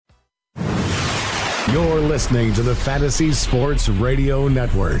You're listening to the Fantasy Sports Radio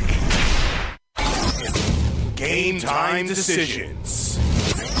Network. Game time decisions.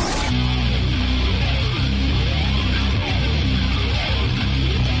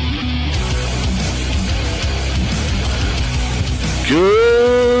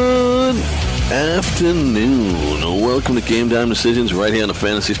 Good afternoon. Welcome to Game Time Decisions right here on the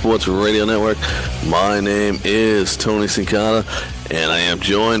Fantasy Sports Radio Network. My name is Tony Sincata, and I am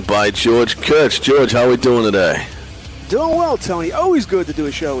joined by George Kurtz. George, how are we doing today? Doing well, Tony. Always good to do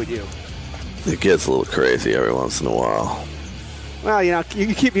a show with you. It gets a little crazy every once in a while. Well, you know,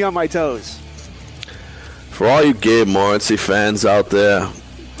 you keep me on my toes. For all you Gabe Morency fans out there,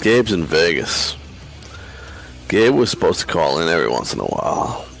 Gabe's in Vegas. Gabe was supposed to call in every once in a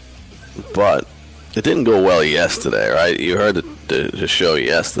while, but it didn't go well yesterday, right? You heard the show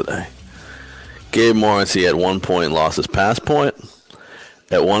yesterday. Gabe Morency at one point lost his passport,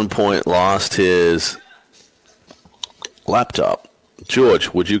 at one point lost his laptop. George,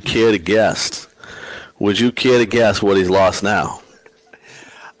 would you care to guess? Would you care to guess what he's lost now?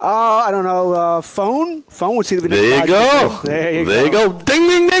 I don't know. Phone? Phone would seem to be... There you go. There you go. Ding,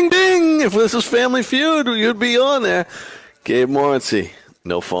 ding, ding, ding. If this was Family Feud, you'd be on there. Gabe Morency,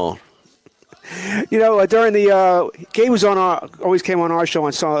 no phone. You know, during the... Gabe was always came on our show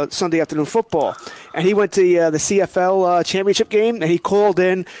on Sunday Afternoon Football, and he went to the CFL championship game, and he called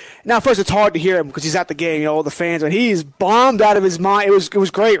in. Now, first, it's hard to hear him because he's at the game, you know, all the fans, and he's bombed out of his mind. It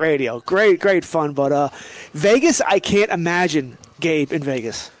was great radio. Great fun. But Vegas, I can't imagine Gabe in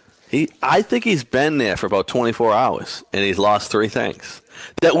Vegas. I think he's been there for about 24 hours, and he's lost three things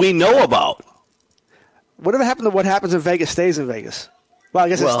that we know about. Whatever happened to what happens in Vegas stays in Vegas? Well, I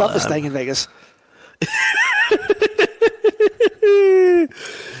guess his stuff is staying in Vegas.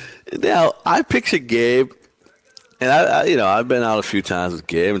 Now, I picture Gabe, and I've been out a few times with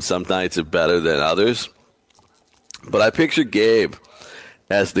Gabe, and some nights are better than others. But I picture Gabe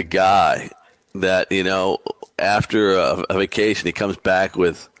as the guy that, you know, after a vacation, he comes back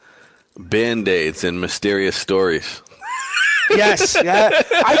with Band-Aids and mysterious stories. Yes, yeah.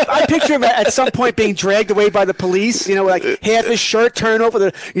 I picture him at some point being dragged away by the police, you know, like half his shirt turned over,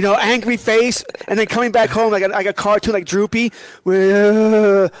 the angry face, and then coming back home like a cartoon, like Droopy.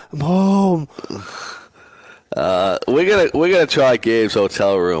 I'm home. We're gonna try Gabe's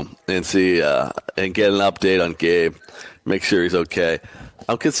hotel room and see and get an update on Gabe. Make sure he's okay.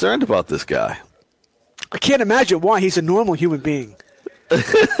 I'm concerned about this guy. I can't imagine why. He's a normal human being.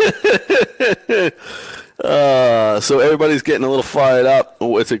 So everybody's getting a little fired up.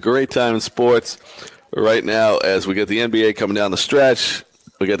 It's a great time in sports right now as we get the NBA coming down the stretch.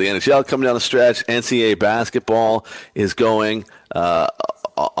 We got the NHL coming down the stretch. NCAA basketball is going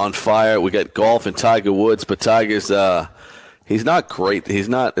on fire. We got golf and Tiger Woods, but Tiger's he's not great. He's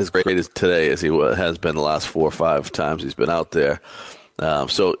not as great as today as he has been the last 4 or 5 times he's been out there.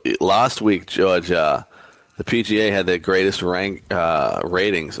 So last week, George, the PGA had their greatest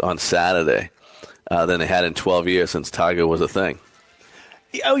ratings on Saturday than they had in 12 years since Tiger was a thing.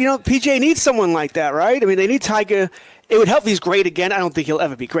 Oh, you know, PGA needs someone like that, right? I mean, they need Tiger. It would help if he's great again. I don't think he'll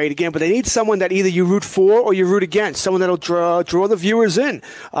ever be great again, but they need someone that either you root for or you root against, someone that'll draw the viewers in.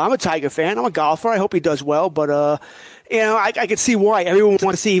 I'm a Tiger fan. I'm a golfer. I hope he does well, but I can see why. Everyone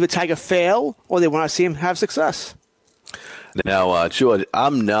wants to see either Tiger fail or they want to see him have success. Now, George,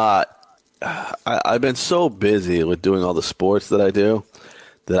 I've been so busy with doing all the sports that I do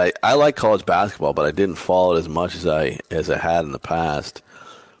that I like college basketball, but I didn't follow it as much as I had in the past.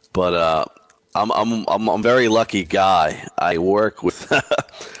 But I'm a very lucky guy. I work with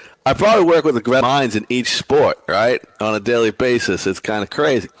I probably work with the great minds in each sport, right, on a daily basis. It's kind of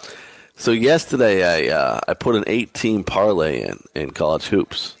crazy. So yesterday I put an 8-team parlay in college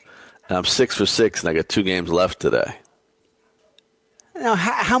hoops, and I'm 6 for 6, and I got 2 games left today. Now,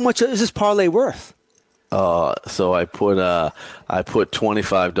 how much is this parlay worth? So I put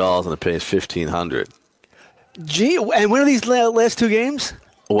 $25 and it pays $1,500. Gee, and when are these last 2 games?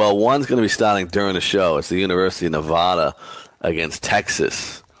 Well, one's going to be starting during the show. It's the University of Nevada against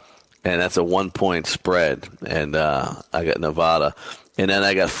Texas, and that's a 1-point spread. And I got Nevada, and then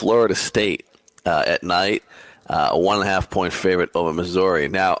I got Florida State at night, a 1.5-point favorite over Missouri.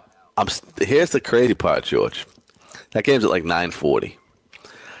 Now, here's the crazy part, George. That game's at like 9:40.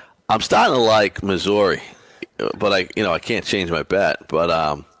 I'm starting to like Missouri, but I can't change my bet. But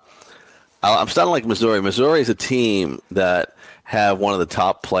I'm starting to like Missouri. Missouri is a team that have one of the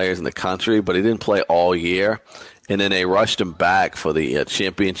top players in the country, but he didn't play all year, and then they rushed him back for the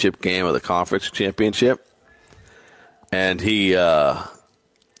championship game of the conference championship, and he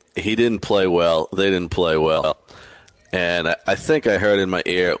didn't play well. They didn't play well, and I think I heard in my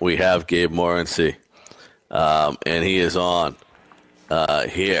ear we have Gabe Morency and he is on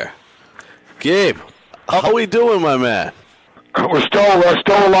here. Gabe, how are we doing, my man? We're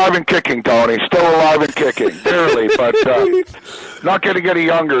still alive and kicking, Tony. Still alive and kicking, barely, but not getting any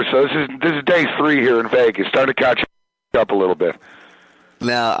younger. So this is day 3 here in Vegas. Starting to catch up a little bit.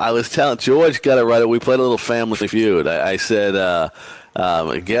 Now, I was telling George, got it right. We played a little Family Feud. I said,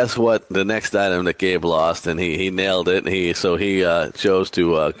 guess what? The next item that Gabe lost, and he nailed it. And he chose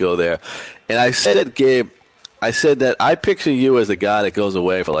to go there. And I said, Gabe, that I picture you as a guy that goes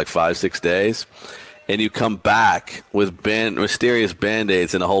away for like 5-6 days. And you come back with mysterious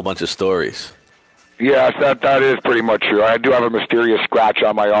Band-Aids and a whole bunch of stories. Yes, that is pretty much true. I do have a mysterious scratch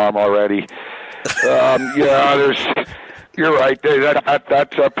on my arm already. You're right.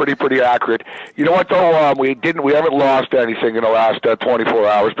 That's pretty accurate. You know what though? We haven't lost anything in the last 24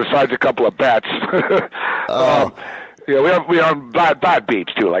 hours besides a couple of bets. Yeah, we have bad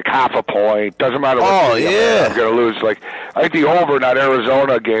beats too, like half a point. Doesn't matter what I'm going to lose. Like I think the over in that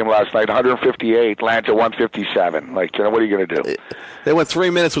Arizona game last night, 158, lands at 157. Like, what are you going to do? They went 3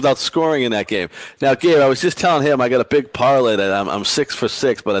 minutes without scoring in that game. Now, Gabe, I was just telling him I got a big parlay that I'm 6 for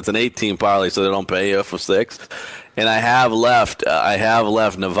 6, but it's an 18 parlay, so they don't pay you for 6. And I have left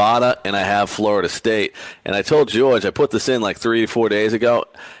Nevada and I have Florida State. And I told George I put this in like 3 or 4 days ago.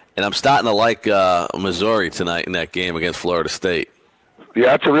 And I'm starting to like Missouri tonight in that game against Florida State.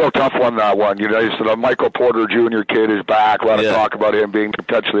 Yeah, it's a real tough one, that one. The Michael Porter Jr. kid is back. A lot of talk about him being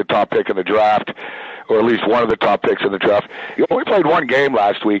potentially the top pick in the draft, or at least one of the top picks in the draft. He only played one game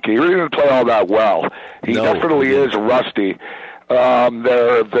last week. He really didn't play all that well. He definitely is rusty.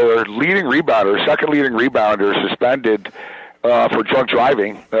 Their leading rebounder, second leading rebounder, suspended for drunk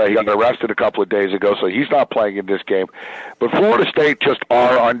driving. He got arrested a couple of days ago, so he's not playing in this game. But Florida State just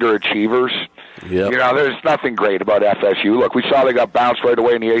are underachievers. Yep. There's nothing great about FSU. Look, we saw they got bounced right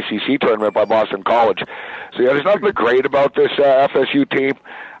away in the ACC tournament by Boston College. So, there's nothing great about this FSU team.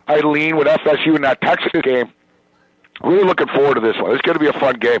 I lean with FSU in that Texas game. Really looking forward to this one. It's going to be a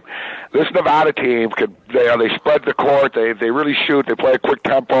fun game. This Nevada team, they spread the court. They really shoot. They play a quick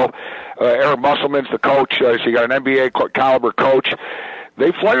tempo. Eric Musselman's the coach. So you got an NBA caliber coach.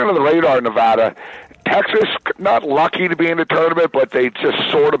 They fly under the radar in Nevada. Texas, not lucky to be in the tournament, but they just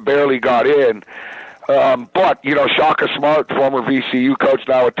sort of barely got in. But, Shaka Smart, former VCU coach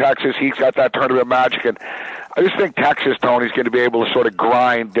now at Texas, he's got that tournament magic. And I just think Texas, Tony's going to be able to sort of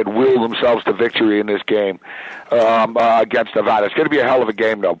grind and will themselves to victory in this game against Nevada. It's going to be a hell of a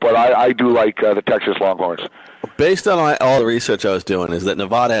game, though. But I do like the Texas Longhorns. Based on all the research I was doing, is that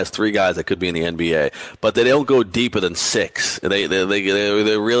Nevada has 3 guys that could be in the NBA, but they don't go deeper than 6. They're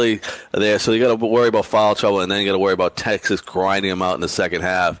really there, so you got to worry about foul trouble, and then you got to worry about Texas grinding them out in the second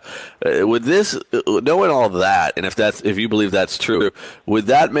half. With this, knowing all that, and if you believe that's true, would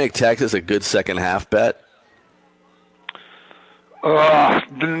that make Texas a good second half bet?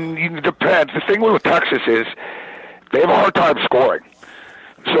 It depends. The thing with Texas is they have a hard time scoring.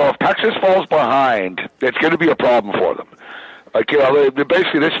 So if Texas falls behind, it's going to be a problem for them.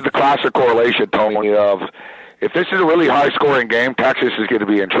 Basically, this is the classic correlation, Tony, of if this is a really high-scoring game, Texas is going to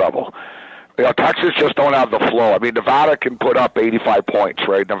be in trouble. Texas just don't have the flow. I mean, Nevada can put up 85 points,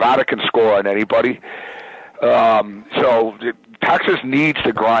 right? Nevada can score on anybody. So Texas needs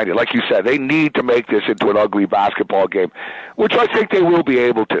to grind it. Like you said, they need to make this into an ugly basketball game, which I think they will be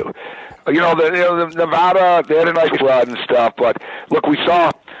able to. The Nevada, they had a nice run and stuff, but look, we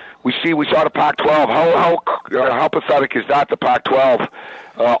saw the Pac-12. How pathetic is that? The Pac-12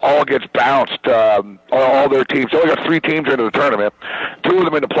 all gets bounced. All their teams. They only got 3 teams into the tournament. 2 of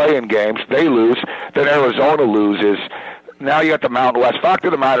them in the play-in games. They lose. Then Arizona loses. Now you got the Mountain West. Fact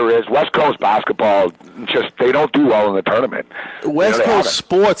of the matter is, West Coast basketball, they don't do well in the tournament. West Coast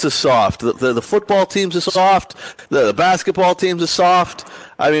sports are soft. The football teams are soft. The basketball teams are soft.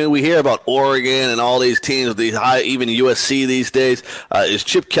 I mean, we hear about Oregon and all these teams, even USC these days. Is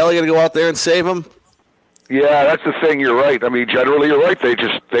Chip Kelly going to go out there and save them? Yeah, that's the thing. You're right. I mean, generally you're right.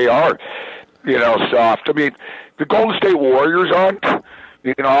 They are, soft. I mean, the Golden State Warriors aren't.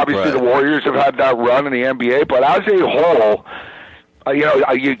 Obviously the Warriors have had that run in the NBA, but as a whole,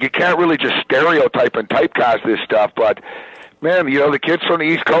 you can't really just stereotype and typecast this stuff. But man, the kids from the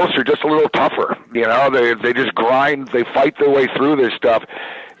East Coast are just a little tougher. They just grind, they fight their way through this stuff.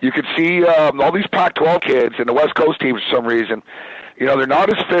 You can see all these Pac-12 kids and the West Coast teams for some reason. They're not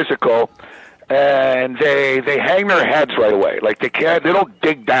as physical. And they hang their heads right away. Like they don't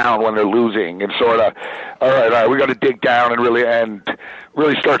dig down when they're losing and sort of, all right, we got to dig down and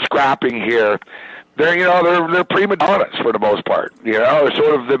really start scrapping here. They're prima donnas for the most part.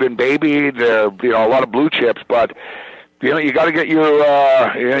 They've been babied. They're a lot of blue chips, but You got to get your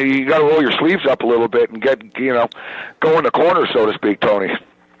you got to roll your sleeves up a little bit and get go in the corner, so to speak, Tony.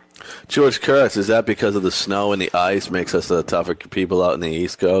 George Kurtz, is that because of the snow and the ice makes us the tougher people out in the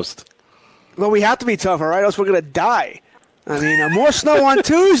East Coast? Well, we have to be tougher, right? Else we're going to die. I mean, more snow on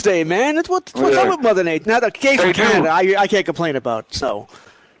Tuesday, man. What's up with Mother Nature? Now, the case in Canada, I can't complain about snow.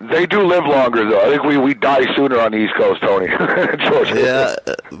 They do live longer, though. I think we die sooner on the East Coast, Tony. Yeah,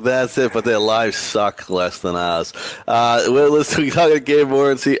 that's it, but their lives suck less than ours. We talk to Gabe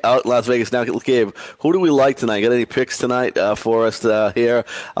Morency out in Las Vegas now. Gabe, who do we like tonight? Got any picks tonight for us here?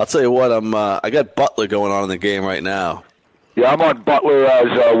 I'll tell you what, I got Butler going on in the game right now. Yeah, I'm on Butler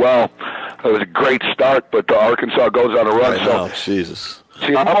as well. It was a great start, but Arkansas goes on a run. I know, Jesus.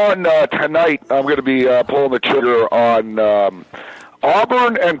 See, I'm on tonight. I'm going to be pulling the trigger on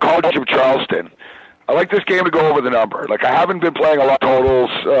Auburn and College of Charleston. I like this game to go over the number. Like, I haven't been playing a lot of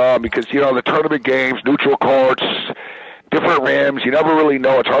totals because, the tournament games, neutral courts, different rims, you never really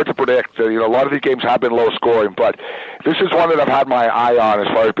know. It's hard to predict. A lot of these games have been low scoring, but this is one that I've had my eye on as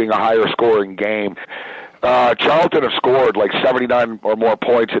far as being a higher scoring game. Charleston have scored like 79 or more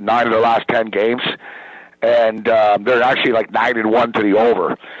points in 9 of their last 10 games, and they're actually like 9-1 to the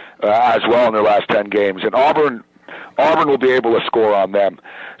over as well in their last 10 games. And Auburn will be able to score on them.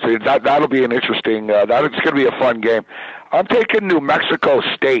 So that'll be an interesting, it's going to be a fun game. I'm taking New Mexico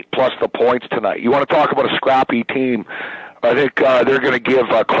State plus the points tonight. You want to talk about a scrappy team. I think they're going to give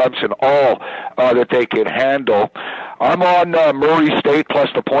Clemson all that they can handle. I'm on Murray State plus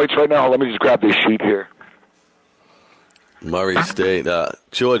the points right now. Let me just grab this sheet here. Murray State.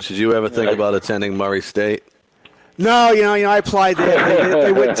 George, did you ever think about attending Murray State? No, I applied there.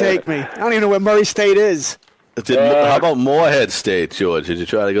 They wouldn't take me. I don't even know where Murray State is. How about Morehead State, George? Did you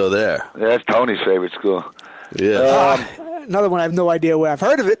try to go there? Yeah, that's Tony's favorite school. Yeah. Another one I have no idea where. I've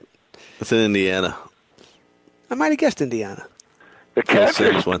heard of it. It's in Indiana. I might have guessed Indiana. The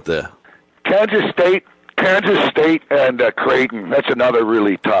Kansas went there. Kansas State and Creighton. That's another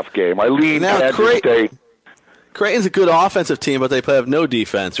really tough game. I lean Kansas State. Creighton's a good offensive team, but they have no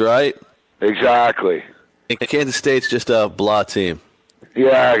defense, right? Exactly. And Kansas State's just a blah team.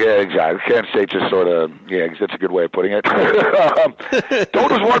 Yeah, exactly. Kansas State just sort of, that's a good way of putting it.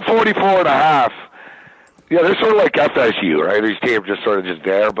 Total's 144.5. Yeah, they're sort of like FSU, right? These teams just sort of just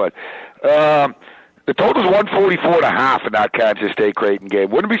there, but the total's 144.5 in that Kansas State Creighton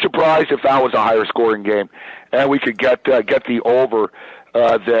game. Wouldn't be surprised if that was a higher scoring game, and we could get the over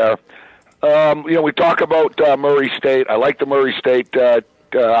there. We talk about Murray State. I like the Murray State. I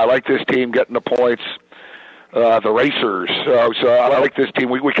like this team getting the points. The Racers. So I like this team.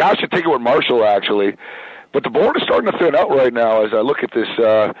 We cashed a ticket with Marshall, actually. But the board is starting to thin out right now as I look at this.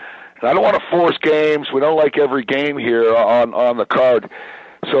 And I don't want to force games. We don't like every game here on the card.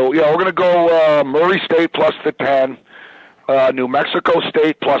 So, we're going to go Murray State plus the 10, New Mexico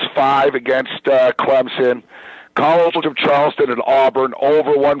State plus 5 against Clemson, College of Charleston and Auburn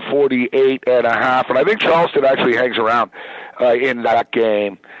over 148.5. And I think Charleston actually hangs around in that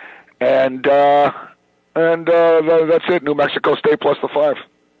game. And that's it. New Mexico State plus the 5.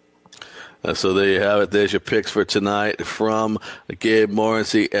 So there you have it. There's your picks for tonight from Gabe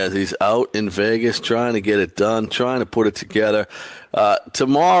Morency as he's out in Vegas trying to get it done, trying to put it together.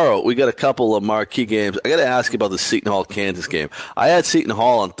 Tomorrow, we got a couple of marquee games. I got to ask you about the Seton Hall, Kansas game. I had Seton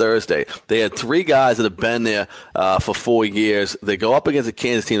Hall on Thursday. They had 3 guys that have been there for 4 years. They go up against a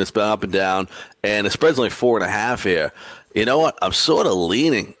Kansas team that's been up and down, and the spread's only 4.5 here. You know what? I'm sort of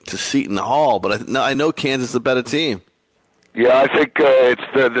leaning to Seton Hall, but I know Kansas is a better team. Yeah, I think it's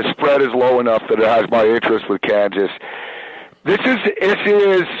the spread is low enough that it has my interest with Kansas. It's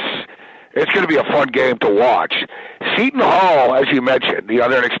going to be a fun game to watch. Seton Hall, as you mentioned,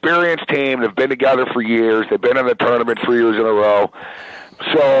 they're an experienced team. They've been together for years. They've been in the tournament 3 years in a row.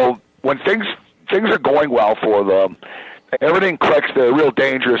 So when things are going well for them, everything clicks. They're a real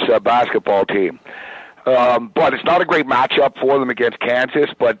dangerous basketball team. But it's not a great matchup for them against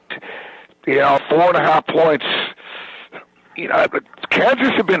Kansas. But 4.5 points. Kansas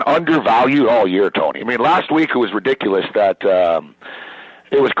have been undervalued all year, Tony. I mean, last week it was ridiculous that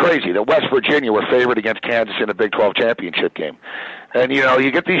it was crazy that West Virginia were favored against Kansas in a Big 12 championship game. And,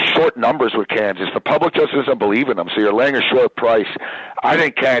 you get these short numbers with Kansas. The public just doesn't believe in them, so you're laying a short price. I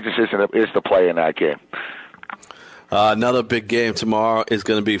think Kansas is the play in that game. Another big game tomorrow is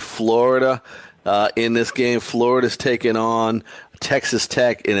going to be Florida. In this game, Florida's taking on Texas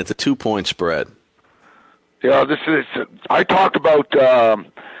Tech, and it's a 2-point spread. I talked about the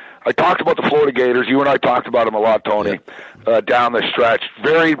Florida Gators. You and I talked about them a lot, Tony, down the stretch.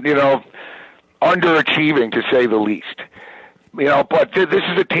 Very, underachieving to say the least. But this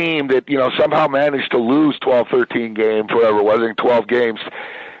is a team that, somehow managed to lose 12, 13 games, whatever it was, I think 12 games,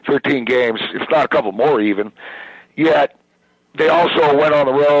 13 games, if not a couple more even. Yet they also went on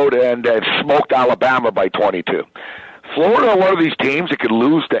the road and smoked Alabama by 22. Florida are one of these teams that could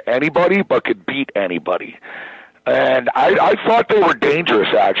lose to anybody but could beat anybody. And I thought they were dangerous,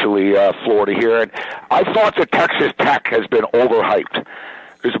 actually, Florida here. And I thought that Texas Tech has been overhyped.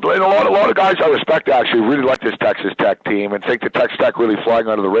 There's a lot of guys I respect actually really like this Texas Tech team and think that Texas Tech really flying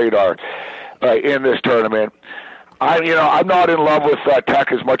under the radar in this tournament. I'm not in love with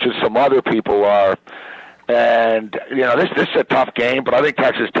Tech as much as some other people are. And, this is a tough game, but I think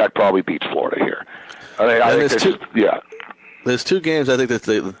Texas Tech probably beats Florida here. There's two games I think that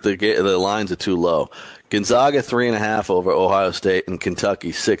the lines are too low. Gonzaga 3.5 over Ohio State, and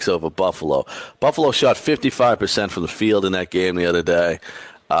Kentucky 6 over Buffalo. Buffalo shot 55% from the field in that game the other day.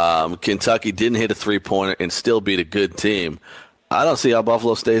 Kentucky didn't hit a three-pointer and still beat a good team. I don't see how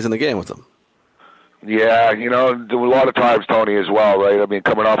Buffalo stays in the game with them. Yeah, a lot of times, Tony, as well, right? I mean,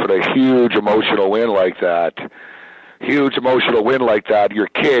 coming off of a huge emotional win like that, your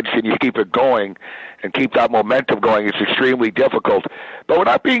kids, and you keep it going and keep that momentum going, it's extremely difficult. But with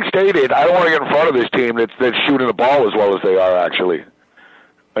that being stated, I don't want to get in front of this team that's shooting the ball as well as they are, actually.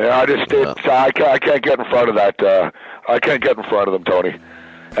 I can't get in front of that. I can't get in front of them, Tony.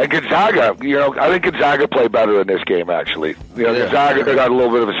 And Gonzaga, I think Gonzaga play better in this game, actually. Gonzaga, they got a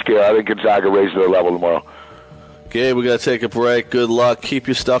little bit of a scare. I think Gonzaga raises their level tomorrow. Okay, we got to take a break. Good luck. Keep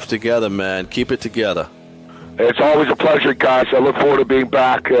your stuff together, man. Keep it together. It's always a pleasure, guys. I look forward to being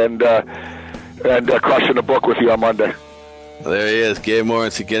back and crushing the book with you on Monday. There he is, Gabe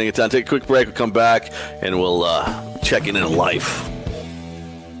Morency getting it done. Take a quick break. We'll come back, and we'll check in life.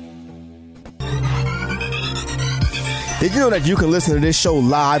 Did you know that you can listen to this show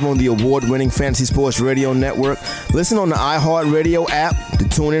live on the award-winning Fantasy Sports Radio Network? Listen on the iHeartRadio app, the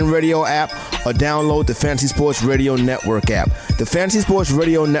TuneIn Radio app, or download the Fantasy Sports Radio Network app. The Fantasy Sports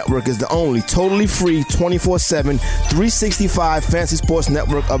Radio Network is the only totally free 24/7, 365 Fantasy Sports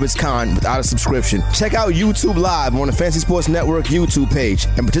Network of its kind without a subscription. Check out YouTube Live on the Fantasy Sports Network YouTube page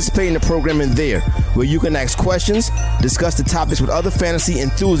and participate in the programming there, where you can ask questions, discuss the topics with other fantasy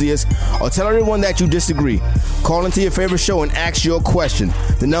enthusiasts, or tell everyone that you disagree. Call into your favorite show and ask your question.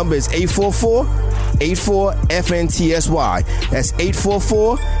 The number is 844-84-FNTSY. That's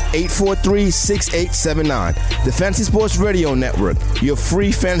 844-843-6879. The Fantasy Sports Radio Network, your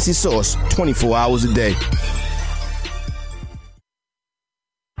free fantasy source 24 hours a day.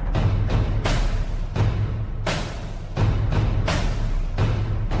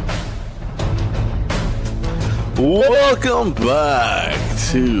 Welcome back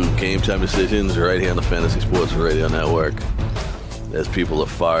to Game Time Decisions right here on the Fantasy Sports Radio Network. As people are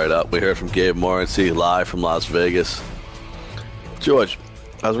fired up, we heard from Gabe Morency live from Las Vegas. George,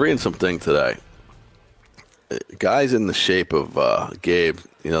 I was reading something today. Guys in the shape of Gabe,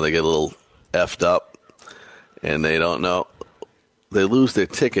 they get a little effed up and they don't know. They lose their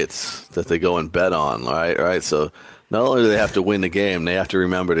tickets that they go and bet on, right? So not only do they have to win the game, they have to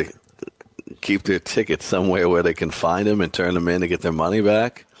remember to keep their tickets somewhere where they can find them and turn them in to get their money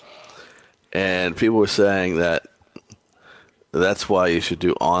back. And people were saying that that's why you should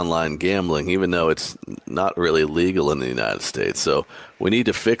do online gambling, even though it's not really legal in the United States. So we need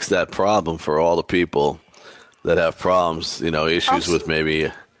to fix that problem for all the people that have problems, issues with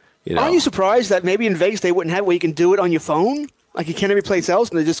maybe, Aren't you surprised that maybe in Vegas they wouldn't have where you can do it on your phone? Like you can't every place else,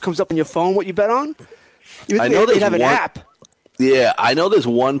 and it just comes up on your phone what you bet on? I know they'd have an app. Yeah, I know there's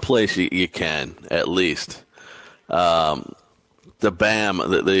one place you can at least. The BAM, one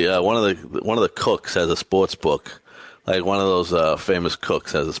of the cooks has a sports book, like one of those famous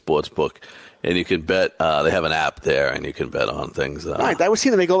cooks has a sports book, and you can bet. They have an app there, and you can bet on things. Right, that would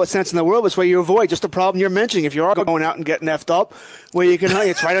seem to make all the sense in the world. It's where you avoid just the problem you're mentioning. If you are going out and getting effed up, where you can,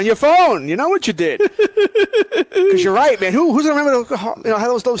 it's right on your phone. You know what you did. Because you're right, man. Who's gonna remember to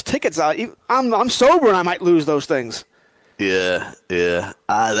have those tickets out? I'm sober, and I might lose those things. Yeah.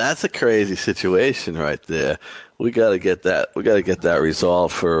 That's a crazy situation right there. We got to get that. We got to get that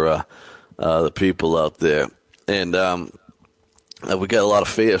resolved for the people out there. And we got a lot of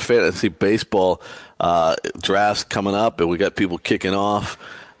fantasy baseball drafts coming up, and we got people kicking off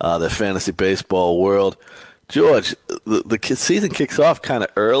the fantasy baseball world. George, the season kicks off kind of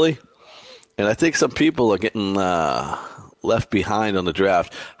early, and I think some people are getting left behind on the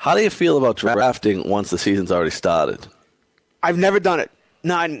draft. How do you feel about drafting once the season's already started? I've never done it.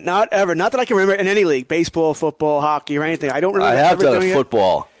 Not ever. Not that I can remember in any league, baseball, football, hockey, or anything. I don't remember. I have done it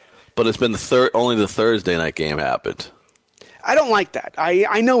football, but it's been only the Thursday night game happened. I don't like that.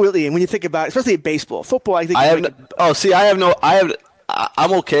 I know really, and when you think about it, especially in baseball, football, I think.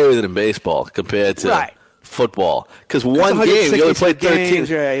 I'm okay with it in baseball compared to football because one game you only played 13.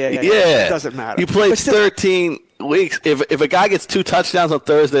 Yeah. It doesn't matter. You played 13 weeks. If a guy gets 2 touchdowns on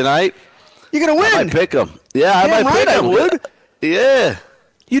Thursday night, you're gonna win. I might pick him. Yeah, I might pick him. I would. Yeah.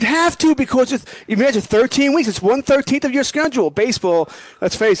 You'd have to because you imagine 13 weeks. It's 1/13 of your schedule. Baseball,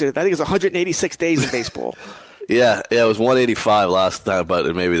 let's face it, I think it's 186 days in baseball. Yeah, it was 185 last time,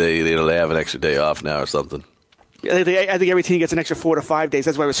 but maybe they have an extra day off now or something. I think every team gets an extra 4 to 5 days.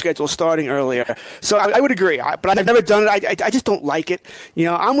 That's why the schedule is starting earlier. So I would agree, but I've never done it. I just don't like it.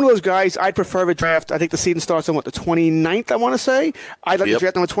 I'm one of those guys. I'd prefer a draft. I think the season starts on the 29th. I want to say I'd like to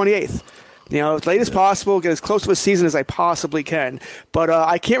draft on the 28th. As late as possible, get as close to a season as I possibly can. But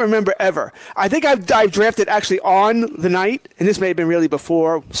I can't remember ever. I think I've drafted actually on the night, and this may have been really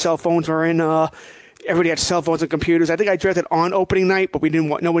before cell phones were in. Everybody had cell phones and computers. I think I drafted on opening night, but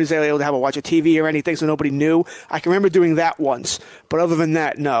nobody's able to watch a TV or anything, so nobody knew. I can remember doing that once. But other than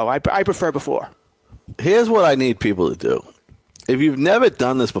that, no. I prefer before. Here's what I need people to do. If you've never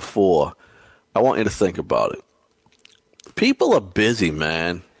done this before, I want you to think about it. People are busy,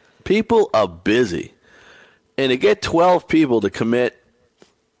 man. People are busy. And to get 12 people to commit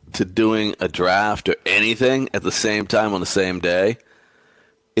to doing a draft or anything at the same time on the same day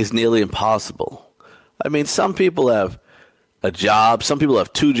is nearly impossible. I mean, some people have a job. Some people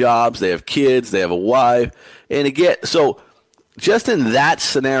have 2 jobs. They have kids. They have a wife. And again, so just in that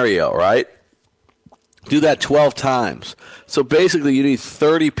scenario, right, do that 12 times. So basically you need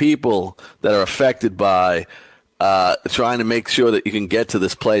 30 people that are affected by trying to make sure that you can get to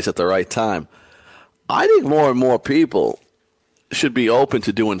this place at the right time. I think more and more people should be open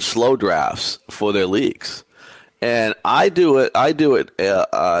to doing slow drafts for their leagues. And I do it,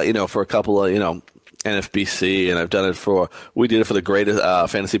 for a couple of, NFBC, and I've done it we did it for the greatest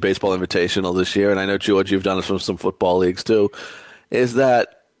fantasy baseball invitational this year, and I know, George, you've done it for some football leagues too, is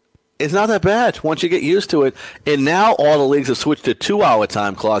that it's not that bad once you get used to it. And now all the leagues have switched to 2-hour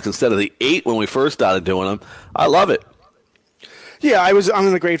time clocks instead of the 8 when we first started doing them. I love it. Yeah, I'm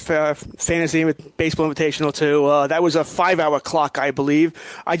in the great fantasy baseball invitational too. That was a 5-hour clock, I believe.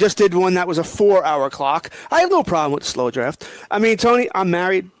 I just did one that was a 4-hour clock. I have no problem with the slow draft. I mean, Tony, I'm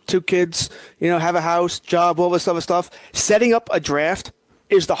married, 2 kids, have a house, job, all this other stuff. Setting up a draft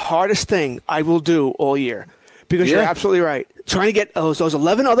is the hardest thing I will do all year. Because you're absolutely right. Trying to get those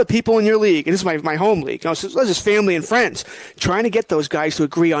 11 other people in your league, and this is my home league. So this is family and friends. Trying to get those guys to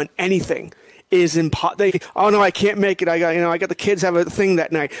agree on anything is impossible. Oh no, I can't make it. I got the kids have a thing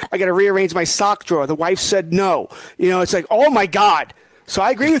that night. I got to rearrange my sock drawer. The wife said no. It's like, oh my God. So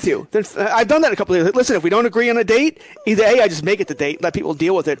I agree with you. I've done that a couple of years. Listen, if we don't agree on a date, either A, I just make it the date, let people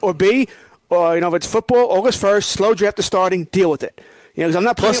deal with it, or B, if it's football, August 1st, slow draft is starting, deal with it. Because I'm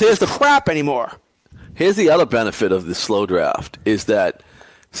not playing with the crap anymore. Here's the other benefit of the slow draft is that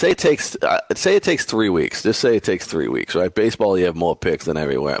say it takes 3 weeks. Just say it takes 3 weeks, right? Baseball, you have more picks than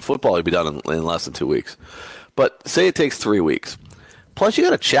everywhere. Football, you'd be done in less than 2 weeks. But say it takes 3 weeks. Plus, you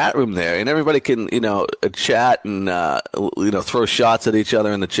got a chat room there, and everybody can, chat and, throw shots at each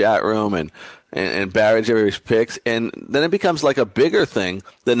other in the chat room and barrage everybody's picks. And then it becomes like a bigger thing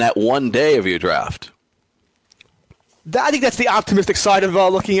than that one day of your draft. I think that's the optimistic side of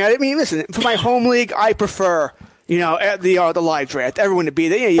looking at it. I mean, listen, for my home league, I prefer, the live draft. Everyone to be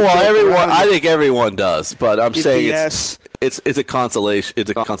there. I think everyone does, but I'm saying it's a consolation. It's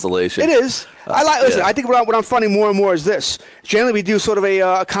a consolation. It is. I think what I'm finding more and more is this. Generally, we do sort of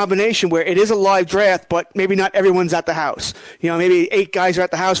a combination where it is a live draft, but maybe not everyone's at the house. Maybe 8 guys are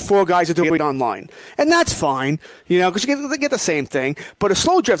at the house, 4 guys are doing it online. And that's fine, because you get the same thing. But a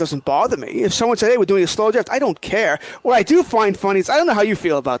slow draft doesn't bother me. If someone said, hey, we're doing a slow draft, I don't care. What I do find funny is, I don't know how you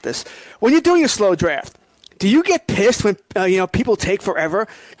feel about this. When you're doing a slow draft, do you get pissed when people take forever?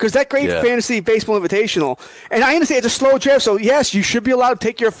 Because that great fantasy baseball invitational, and I understand it's a slow draft, so yes, you should be allowed to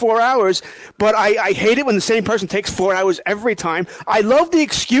take your 4 hours, but I hate it when the same person takes 4 hours every time. I love the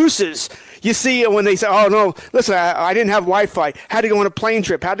excuses. You see when they say, oh, no, listen, I didn't have Wi-Fi, had to go on a plane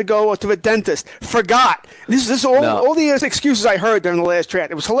trip, had to go to the dentist, forgot. This is all the excuses I heard during the last draft.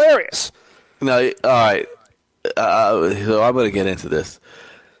 It was hilarious. No, all right. So I'm going to get into this.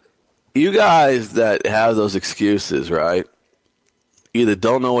 You guys that have those excuses, right, either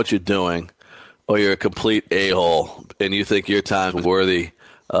don't know what you're doing or you're a complete a-hole and you think your time is worthy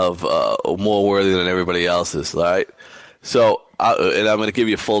of more worthy than everybody else's, right? So, and I'm going to give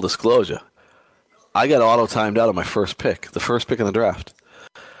you full disclosure. I got auto-timed out on my first pick, the first pick in the draft.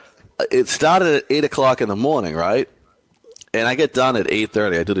 It started at 8 o'clock in the morning, right? And I get done at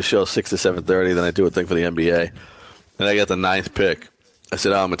 8:30. I do the show 6 to 7:30, then I do a thing for the NBA. and I got the 9th pick. I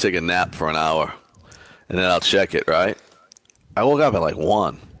said, I'm going to take a nap for an hour, and then I'll check it, right? I woke up at like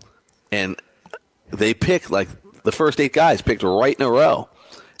 1, and they picked, like, the first 8 guys picked right in a row.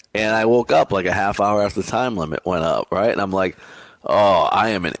 And I woke up like a half hour after the time limit went up, right? And I'm like, oh, I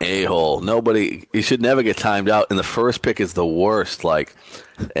am an a-hole. You should never get timed out. And the first pick is the worst, like,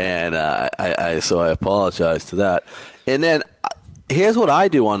 and so I apologize to that. And then here's what I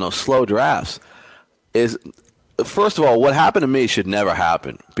do on those slow drafts is, first of all, what happened to me should never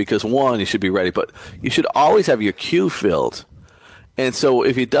happen because, one, you should be ready, but you should always have your queue filled. And so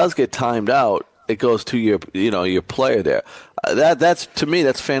if it does get timed out, it goes to your player there. That's to me,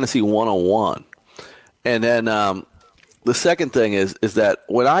 that's fantasy 101. And then the second thing is that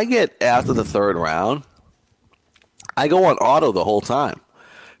when I get after the 3rd round, I go on auto the whole time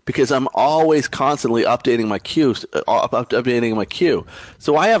because I'm always constantly updating my queue.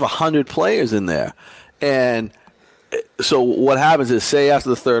 So I have 100 players in there, and so what happens is, say after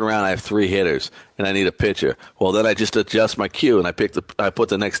the 3rd round I have 3 hitters and I need a pitcher. Well, then I just adjust my queue and I put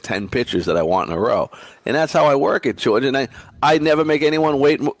the next 10 pitchers that I want in a row, and that's how I work it, George. And I never make anyone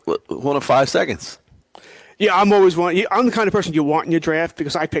wait more than 5 seconds. Yeah, I'm always one. I'm the kind of person you want in your draft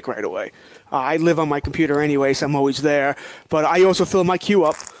because I pick right away. I live on my computer anyway, so I'm always there. But I also fill my queue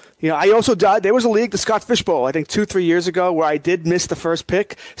up. I also died. There was a league, the Scott Fish Bowl, I think 2-3 years ago, where I did miss the first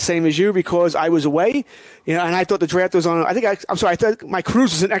pick, same as you, because I was away. And I thought the draft was on. I thought my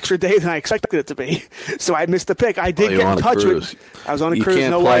cruise was an extra day than I expected it to be. So I missed the pick. I did get in touch with. I was on a cruise. You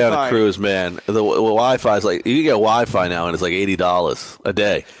can't no play Wi-Fi. on a cruise, man. The Wi-Fi is like, you can get Wi-Fi now, and it's like $80 a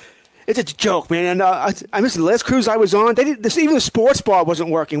day. It's a joke, man. And I missed the last cruise I was on. Even the sports bar wasn't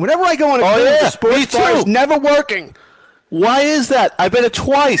working. Whenever I go on a cruise, the sports bar is never working. Why is that? I've been it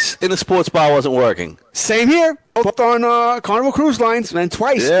twice, and the sports bar wasn't working. Same here. Both on Carnival Cruise Lines, and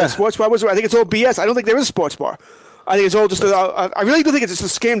twice the sports bar was. I think it's all BS. I don't think there is a sports bar. I think it's all just. I really do think it's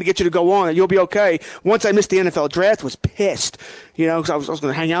just a scam to get you to go on, and you'll be okay. Once I missed the NFL draft, I was pissed. Because I was going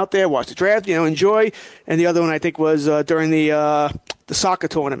to hang out there, watch the draft, enjoy. And the other one I think was during the soccer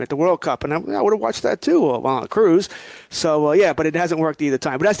tournament, the World Cup, and I would have watched that too while on a cruise. So but it hasn't worked either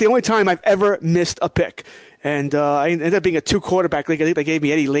time. But that's the only time I've ever missed a pick. And I ended up being a 2-quarterback league. I think they gave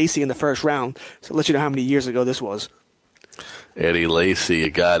me Eddie Lacy in the first round. So I'll let you know how many years ago this was. Eddie Lacy,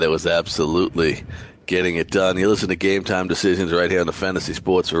 a guy that was absolutely getting it done. You listen to Game Time Decisions right here on the Fantasy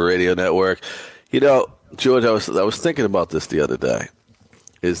Sports Radio Network. George, I was thinking about this the other day.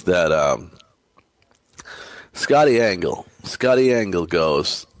 Is that Scotty Engel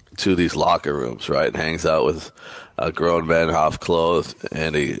goes to these locker rooms, right, and hangs out with grown men half clothed,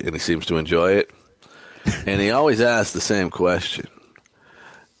 and he seems to enjoy it. And he always asks the same question.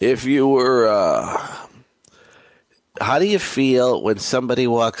 If you were, how do you feel when somebody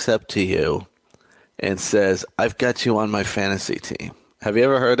walks up to you and says, I've got you on my fantasy team? Have you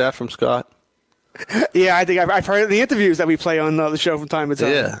ever heard that from Scott? Yeah, I think I've heard it in the interviews that we play on the show from time to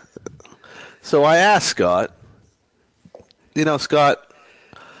time. Yeah. So I asked Scott, Scott,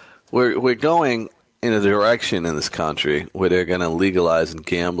 we're going in a direction in this country where they're going to legalize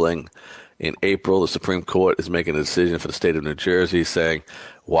gambling. In April, the Supreme Court is making a decision for the state of New Jersey saying,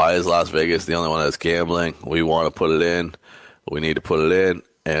 why is Las Vegas the only one that's gambling? We want to put it in. We need to put it in.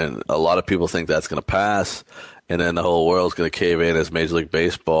 And a lot of people think that's going to pass. And then the whole world's going to cave in as Major League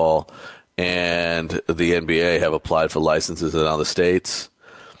Baseball and the NBA have applied for licenses in other states.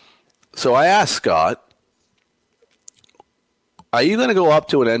 So I asked Scott, are you going to go up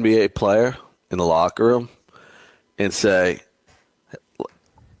to an NBA player in the locker room and say,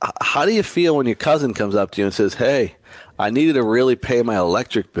 how do you feel when your cousin comes up to you and says, hey, I needed to really pay my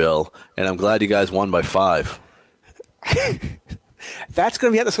electric bill, and I'm glad you guys won by 5? That's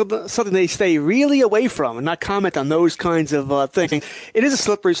going to be something they stay really away from and not comment on those kinds of things. It is a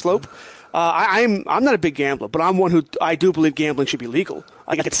slippery slope. I'm not a big gambler, but I'm one who I do believe gambling should be legal.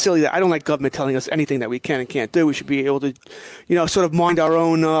 I think it's silly that I don't like government telling us anything that we can and can't do. We should be able to, sort of mind our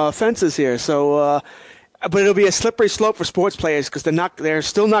own fences here. So, but it'll be a slippery slope for sports players because they're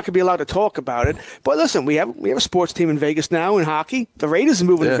still not going to be allowed to talk about it. But listen, we have a sports team in Vegas now in hockey. The Raiders are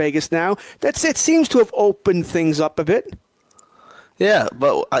moving to Vegas now. It seems to have opened things up a bit. Yeah,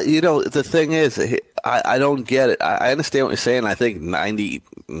 but the thing is, I don't get it. I understand what you're saying. I think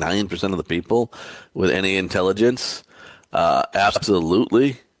 99% of the people with any intelligence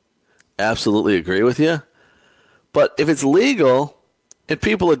absolutely agree with you. But if it's legal and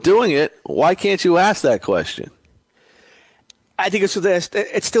people are doing it, why can't you ask that question? I think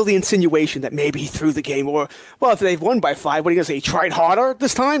it's still the insinuation that maybe he threw the game, or if they've won by 5, what are you gonna say? He tried harder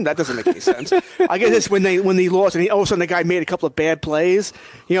this time? That doesn't make any sense. I guess it's when they lost, and all of a sudden the guy made a couple of bad plays.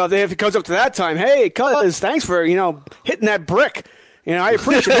 If it comes up to that time, hey, cuz, thanks for hitting that brick. I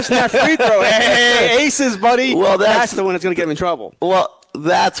appreciate missing that free throw. Hey, aces, buddy. Well, that's the one that's gonna get him in trouble. Well,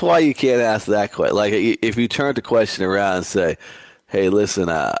 that's why you can't ask that question. Like, if you turn the question around and say, hey, listen,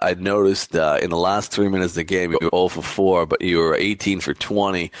 I noticed in the last 3 minutes of the game, you were 0 for 4, but you were 18 for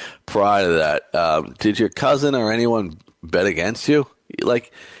 20 prior to that. Did your cousin or anyone bet against you?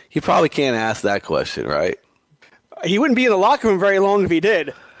 Like, you probably can't ask that question, right? He wouldn't be in the locker room very long if he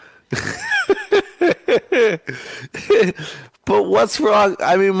did. But what's wrong?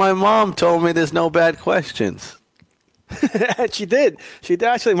 I mean, my mom told me there's no bad questions. She did.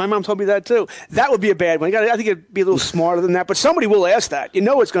 Actually. My mom told me that too. That would be a bad one. I think it'd be a little smarter than that. But somebody will ask that.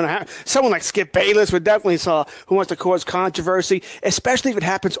 It's going to happen. Someone like Skip Bayless would definitely who wants to cause controversy, especially if it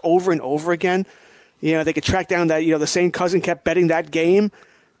happens over and over again. They could track down that the same cousin kept betting that game.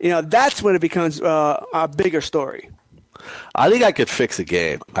 That's when it becomes a bigger story. I think I could fix a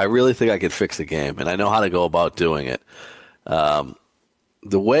game. I really think I could fix a game, and I know how to go about doing it.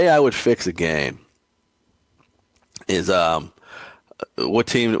 The way I would fix a game is what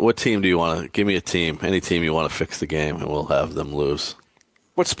team do you want to give me? A team, any team you want to fix the game, and we'll have them lose.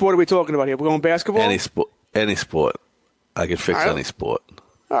 What sport are we talking about here? We're going basketball. Any sport. I can fix any sport.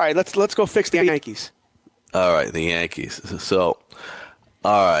 All right, let's go fix the Yankees. All right, the Yankees. So,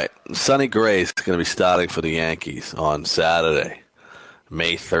 all right, Sonny Gray is going to be starting for the Yankees on Saturday,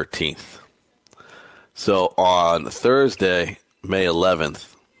 May 13th. So on Thursday, May 11th.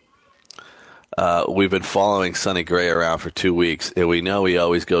 We've been following Sonny Gray around for 2 weeks, and we know he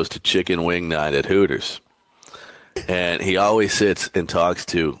always goes to chicken wing night at Hooters. And he always sits and talks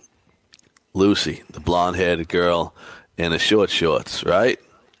to Lucy, the blonde-headed girl in the short shorts, right?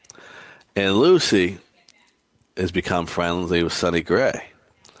 And Lucy has become friendly with Sonny Gray.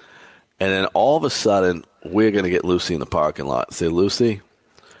 And then all of a sudden, we're going to get Lucy in the parking lot and say, Lucy,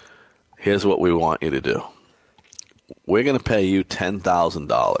 here's what we want you to do. We're going to pay you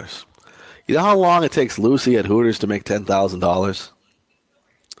 $10,000. You know how long it takes Lucy at Hooters to make $10,000?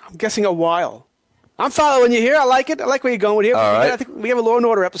 I'm guessing a while. I'm following you here. I like it. I like where you're going here. All right. I think we have a Law and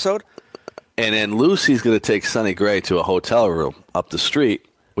Order episode. And then Lucy's going to take Sonny Gray to a hotel room up the street,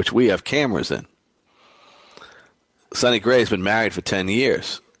 which we have cameras in. Sonny Gray's been married for 10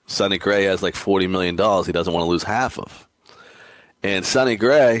 years. Sonny Gray has like $40 million he doesn't want to lose half of. And Sonny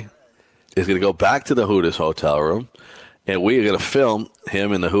Gray is going to go back to the Hooters hotel room, and we are going to film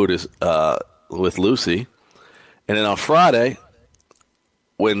him in the Hooters with Lucy. And then on Friday,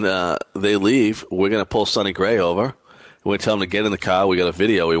 when they leave, we're going to pull Sonny Gray over. We're going to tell him to get in the car. We got a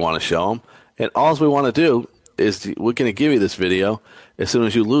video we want to show him. And all we want to do is we're going to give you this video as soon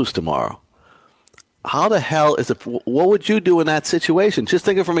as you lose tomorrow. How the hell is it? What would you do in that situation? Just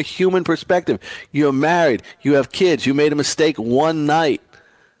think of it from a human perspective. You're married. You have kids. You made a mistake one night,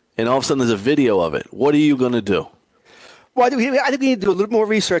 and all of a sudden there's a video of it. What are you going to do? Well, I think we need to do a little more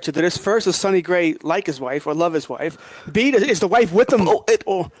research into this. First, does Sonny Gray like his wife or love his wife? B, is the wife with him?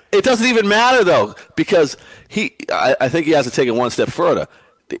 It doesn't even matter, though, because I think he has to take it one step further.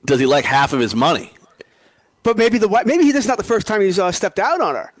 Does he like half of his money? But maybe this is not the first time he's stepped out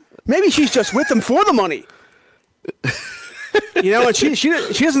on her. Maybe she's just with him for the money. And she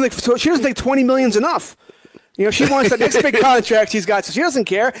doesn't think $20 million's enough. She wants the next big contract she's got, so she doesn't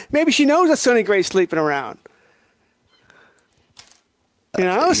care. Maybe she knows that Sonny Gray's sleeping around. So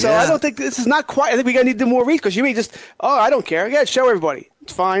yeah. I don't think this is not quite. I think we gotta need to do more research because you may just, I don't care. Yeah, show everybody.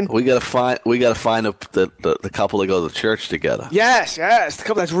 It's fine. We gotta find the couple that go to church together. Yes, the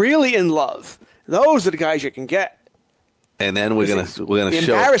couple that's really in love. Those are the guys you can get. And then we're gonna the show the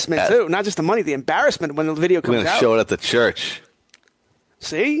embarrassment too, not just the money, the embarrassment when the video comes out. We're gonna show it at the church.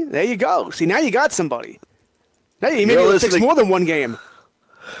 See, there you go. See, now you got somebody. Now you maybe fix more than one game.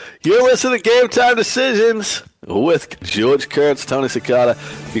 You're listening to Game Time Decisions with George Kurtz, Tony Cicada.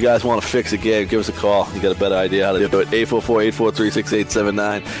 If you guys want to fix a game, give us a call. You got a better idea how to do it.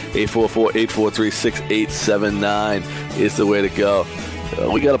 844-843-6879. 844-843-6879 is the way to go.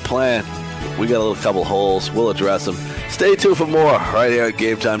 We got a plan. We got a couple holes. We'll address them. Stay tuned for more right here at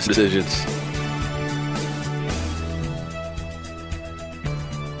Game Time Decisions.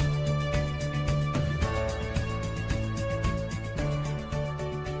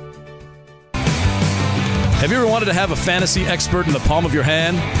 Have you ever wanted to have a fantasy expert in the palm of your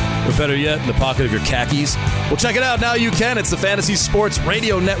hand? Or better yet, in the pocket of your khakis? Well, check it out. Now you can. It's the Fantasy Sports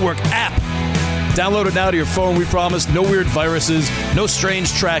Radio Network app. Download it now to your phone, we promise. No weird viruses, no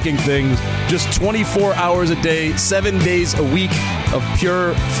strange tracking things. Just 24 hours a day, 7 days a week of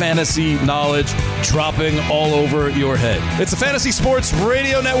pure fantasy knowledge dropping all over your head. It's the Fantasy Sports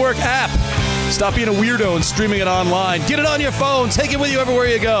Radio Network app. Stop being a weirdo and streaming it online. Get it on your phone. Take it with you everywhere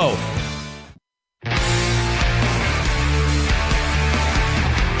you go.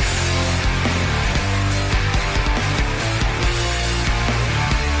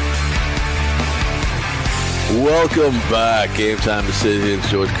 Welcome back. Game Time Decisions.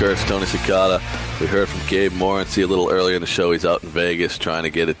 George Kurtz, Tony Cicada. We heard from Gabe Morency a little earlier in the show. He's out in Vegas trying to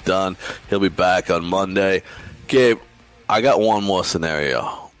get it done. He'll be back on Monday. Gabe, I got one more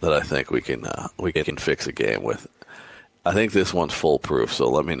scenario that I think we can fix a game with. I think this one's foolproof, so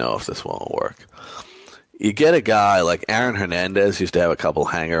let me know if this won't work. You get a guy like Aaron Hernandez used to have a couple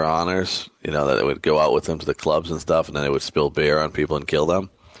hanger-oners, that would go out with him to the clubs and stuff, and then they would spill beer on people and kill them.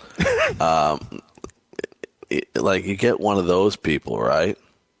 You get one of those people, right,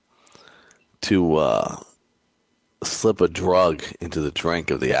 to slip a drug into the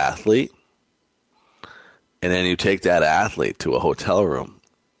drink of the athlete, and then you take that athlete to a hotel room,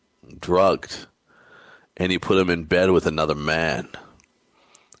 drugged, and you put him in bed with another man,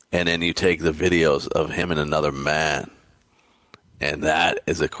 and then you take the videos of him and another man, and that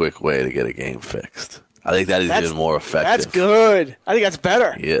is a quick way to get a game fixed. I think that is even more effective. That's good. I think that's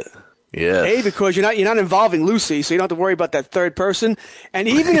better. Yeah. Yeah. A, because you're not involving Lucy, so you don't have to worry about that third person. And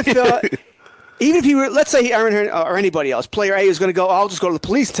even if you were, let's say Aaron or anybody else, player A is going to go, I'll just go to the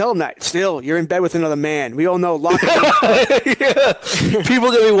police, tell them that. Still, you're in bed with another man. We all know locker room. Yeah. People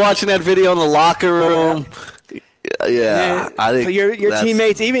are going to be watching that video in the locker room. Yeah. I think so your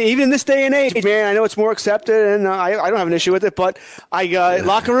teammates, even in this day and age, man, I know it's more accepted, and I don't have an issue with it, but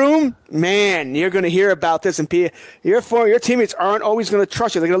locker room, man, you're going to hear about this, and your teammates aren't always going to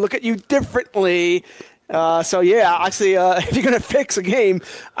trust you. They're going to look at you differently. Actually, if you're going to fix a game,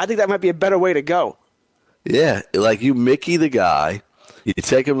 I think that might be a better way to go. Yeah, like you Mickey the guy. You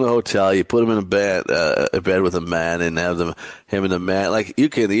take him to the hotel, you put him in a bed with a man, and have him and the man. Like I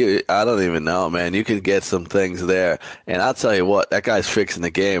don't even know, man. You can get some things there, and I'll tell you what, that guy's fixing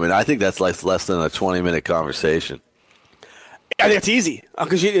the game, and I think that's like less than a 20-minute conversation. I think it's easy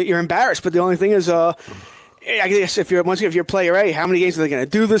because you're embarrassed, but the only thing is, I guess if you're player A, how many games are they going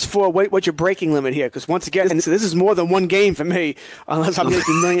to do this for? What's your breaking limit here? Because once again, this is more than one game for me. Unless I'm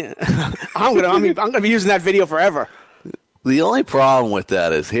making million, I'm gonna be using that video forever. The only problem with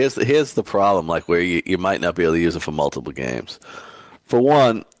that is here's the problem, like where you might not be able to use it for multiple games. For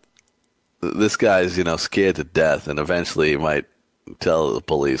one, this guy's scared to death, and eventually he might tell the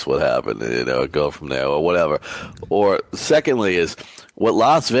police what happened, go from there or whatever. Or secondly, is what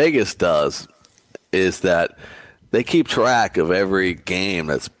Las Vegas does is that they keep track of every game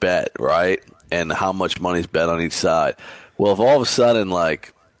that's bet, right, and how much money's bet on each side. Well, if all of a sudden,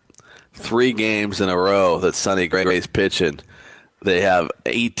 like 3 games in a row that Sonny Gray's pitching, they have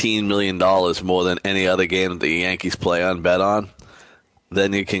 $18 million more than any other game that the Yankees play on, bet on,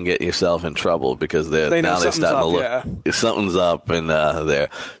 then you can get yourself in trouble because they're starting to look. Yeah. Something's up in there.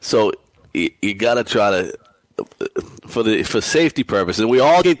 So you got to try to, for safety purposes, and we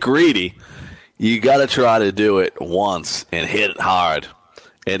all get greedy, you got to try to do it once and hit it hard.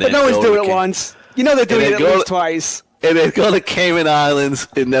 And but no one's doing it once. They're doing it at least twice. And then go to Cayman Islands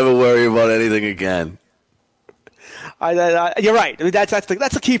and never worry about anything again. You're right. I mean, that's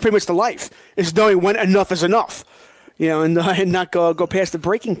the key pretty much to life, is knowing when enough is enough, and not go past the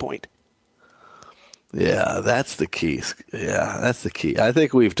breaking point. Yeah, that's the key. Yeah, that's the key. I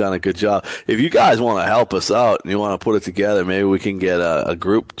think we've done a good job. If you guys want to help us out and you want to put it together, maybe we can get a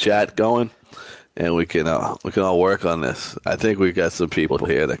group chat going. And we can all work on this. I think we've got some people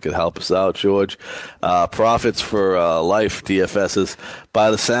here that could help us out, George. Profits for Life DFSs.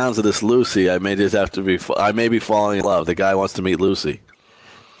 By the sounds of this, Lucy, I may be falling in love. The guy wants to meet Lucy.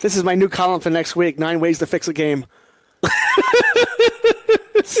 This is my new column for next week. 9 ways to fix a game.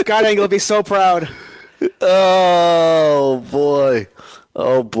 Scott Engel will be so proud. Oh boy.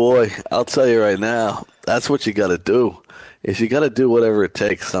 I'll tell you right now. That's what you got to do. Is you got to do whatever it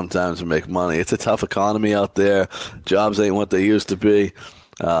takes sometimes to make money. It's a tough economy out there. Jobs ain't what they used to be.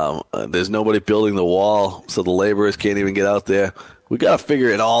 There's nobody building the wall, so the laborers can't even get out there. We got to figure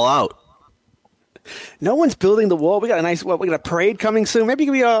it all out. No one's building the wall. We got we got a parade coming soon. Maybe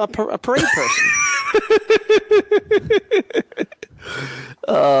you can be a parade person.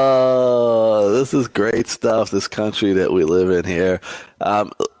 This is great stuff. This country that we live in here.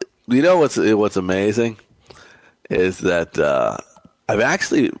 What's amazing is that I've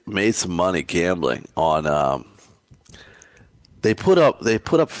actually made some money gambling on they put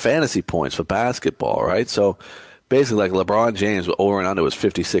up fantasy points for basketball, right? So basically, like LeBron James over and under was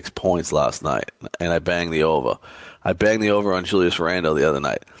 56 points last night, and I banged the over. I banged the over on Julius Randle the other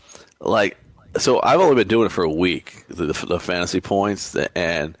night. Like, so I've only been doing it for a week, the fantasy points,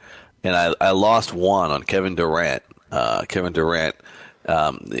 and I lost one on Kevin Durant. Kevin Durant,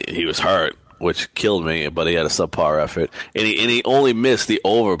 he was hurt, which killed me, but he had a subpar effort, and he only missed the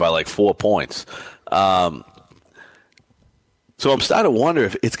over by like 4 points. So I'm starting to wonder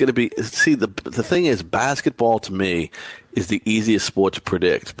if it's going to be. See, the thing is, basketball to me is the easiest sport to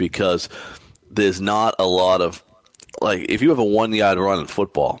predict because there's not a lot of, like, if you have a 1 yard run in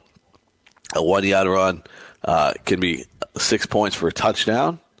football, a 1 yard run can be 6 points for a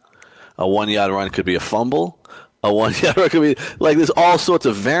touchdown. A 1 yard run could be a fumble. A 1 yard run could be, like, there's all sorts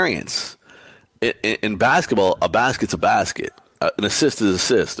of variants. In basketball, a basket's a basket. An assist is an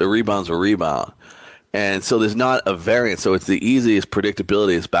assist. A rebound's a rebound. And so there's not a variance. So it's the easiest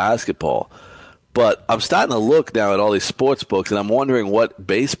predictability is basketball. But I'm starting to look now at all these sports books, and I'm wondering what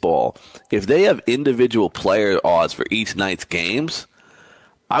baseball, if they have individual player odds for each night's games,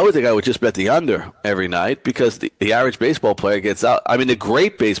 I would think I would just bet the under every night because the average baseball player gets out. I mean, the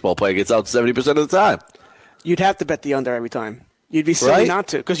great baseball player gets out 70% of the time. You'd have to bet the under every time. You'd be silly not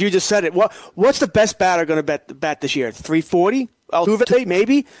to because you just said it. What's the best batter going to bet this year? 340? Altuve,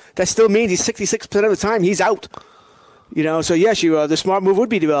 maybe? That still means he's 66% of the time he's out. So yes, the smart move would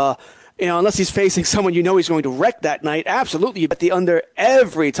be to, unless he's facing someone he's going to wreck that night, absolutely, you bet the under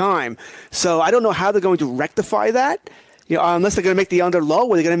every time. So I don't know how they're going to rectify that, unless they're going to make the under low,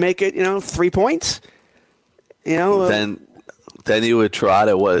 or they're going to make it, 3 points. Then you would try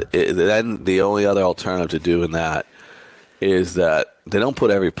to then the only other alternative to doing that is that they don't put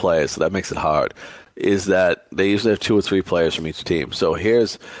every player, so that makes it hard, is that they usually have 2 or 3 players from each team. So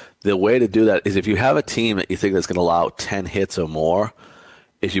here's the way to do that is if you have a team that you think that's going to allow 10 hits or more,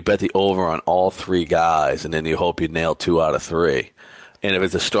 is you bet the over on all 3 guys, and then you hope you nail 2 out of 3. And if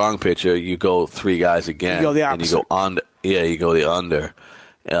it's a strong pitcher, you go 3 guys again. You go the opposite. And you go under. Yeah, you go the under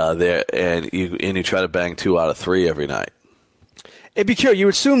there, and you try to bang 2 out of 3 every night. It'd be curious. You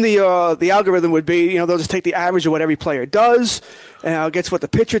would assume the algorithm would be, they'll just take the average of what every player does, gets what the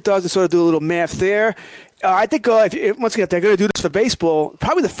pitcher does, and sort of do a little math there. I think once again, if they're going to do this for baseball,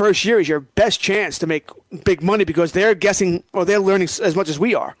 probably the first year is your best chance to make big money because they're guessing or they're learning as much as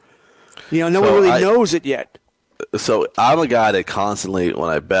we are. No one really knows it yet. So I'm a guy that constantly, when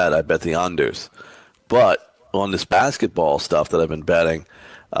I bet the unders. But on this basketball stuff that I've been betting,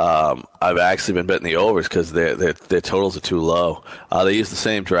 I've actually been betting the overs because their totals are too low. They use the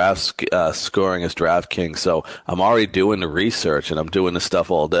same draft scoring as DraftKings, so I'm already doing the research and I'm doing this stuff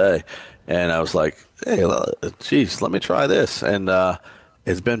all day. And I was like, hey, geez, let me try this, and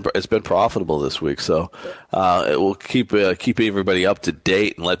it's been profitable this week. So it will keep everybody up to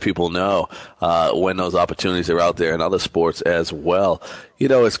date and let people know when those opportunities are out there in other sports as well.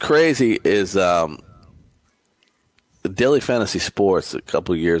 It's crazy is. Daily Fantasy Sports a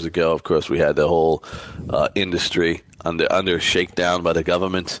couple of years ago, of course, we had the whole industry under shakedown by the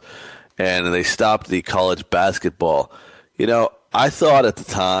government, and they stopped the college basketball. I thought at the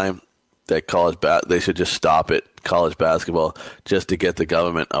time that they should just stop it, college basketball, just to get the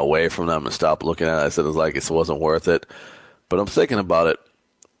government away from them and stop looking at it. I said it wasn't worth it. But I'm thinking about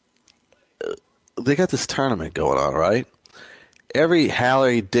it. They got this tournament going on, right? Every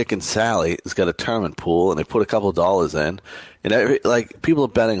Harry, Dick, and Sally has got a tournament pool, and they put a couple of dollars in. And people are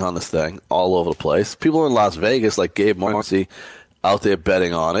betting on this thing all over the place. People in Las Vegas, like Gabe Morency, out there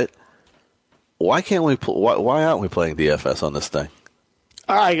betting on it. Why can't we? Why aren't we playing DFS on this thing?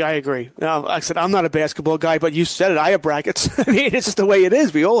 I agree. Like I said, I'm not a basketball guy, but you said it. I have brackets. I mean, it's just the way it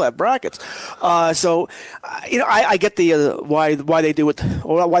is. We all have brackets. So I get the why they do it,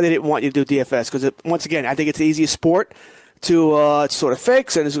 or why they didn't want you to do DFS, because once again, I think it's the easiest sport to sort of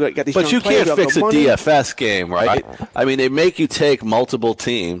fix, and it's got these. But you can't fix a DFS game, right? I mean, they make you take multiple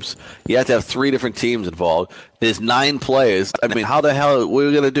teams. You have to have 3 different teams involved. There's 9 players. I mean, how the hell? What are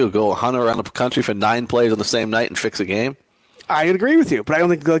we gonna do? Go hunt around the country for 9 players on the same night and fix a game? I agree with you, but I don't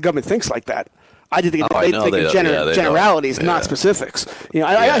think the government thinks like that. I think they think in generalities, not specifics.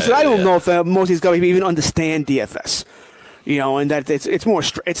 I don't know if most of these guys even understand DFS. And that it's more.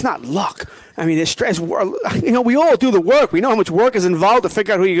 It's not luck. I mean, it's stress. We all do the work. We know how much work is involved to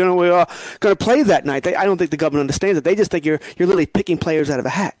figure out who you're going to play that night. I don't think the government understands it. They just think you're literally picking players out of a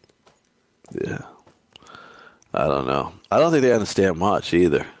hat. Yeah, I don't know. I don't think they understand much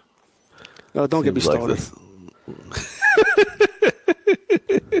either. No, don't get me started.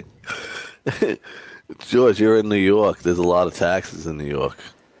 George, you're in New York. There's a lot of taxes in New York.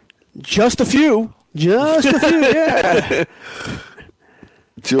 Just a few. Just a few, yeah.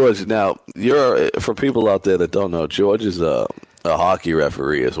 George, now, for people out there that don't know, George is a hockey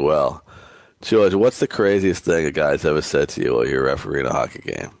referee as well. George, what's the craziest thing a guy's ever said to you while you're refereeing a hockey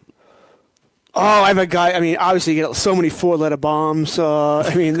game? Oh, I have a guy. I mean, obviously, you get so many four-letter bombs.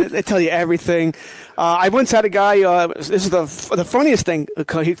 I mean, they tell you everything. I once had a guy. This is the funniest thing.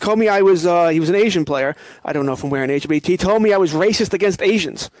 He told me he was an Asian player. I don't know if I'm wearing Asian, but he told me I was racist against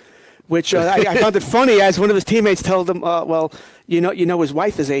Asians, which I found it funny. As one of his teammates told him, "Well, you know, his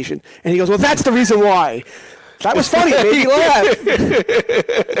wife is Asian," and he goes, "Well, that's the reason why." That was funny. It made me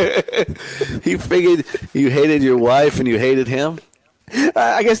laugh. He figured you hated your wife and you hated him?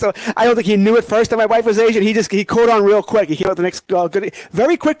 I guess so. I don't think he knew at first that my wife was Asian. He caught on real quick. He caught the next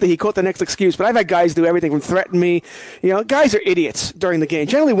very quickly. He caught the next excuse. But I've had guys do everything from threaten me. You know, guys are idiots during the game.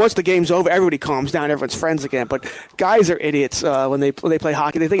 Generally, once the game's over, everybody calms down. Everyone's friends again. But guys are idiots when they play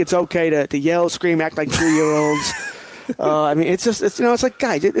hockey. They think it's okay to yell, scream, act like 3-year-olds. I mean, it's like,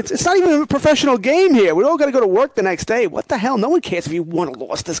 guys, it's not even a professional game here. We all got to go to work the next day. What the hell? No one cares if you won or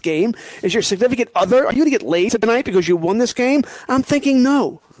lost this game. Is your significant other, are you going to get laid tonight because you won this game? I'm thinking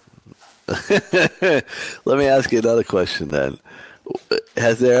no. Let me ask you another question then.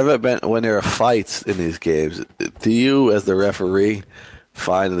 Has there ever been, when there are fights in these games, do you, as the referee,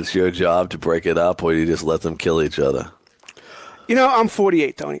 find that it's your job to break it up, or do you just let them kill each other? You know, I'm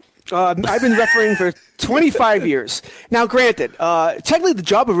 48, Tony. I've been refereeing for 25 years. Now, granted, technically the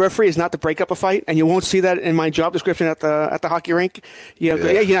job of a referee is not to break up a fight, and you won't see that in my job description at the hockey rink. You're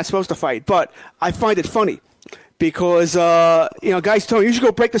not supposed to fight, but I find it funny because guys tell me you should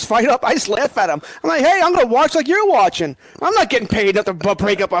go break this fight up. I just laugh at them. I'm like, hey, I'm going to watch like you're watching. I'm not getting paid not to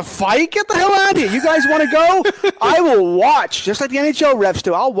break up a fight. Get the hell out of here. You guys want to go? I will watch, just like the NHL refs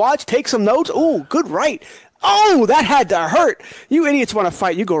do. I'll watch, take some notes. Ooh, good right. Oh, that had to hurt. You idiots want to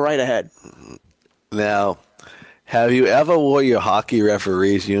fight. You go right ahead. Now, have you ever wore your hockey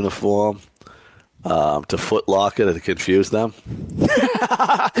referee's uniform to Foot Locker to confuse them?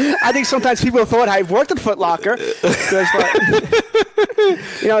 I think sometimes people thought I worked at Foot Locker. Tonight's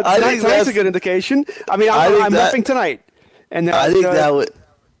a good indication. I mean, I'm reffing tonight. And I think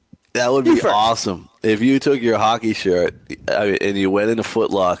that would be awesome if you took your hockey shirt and you went into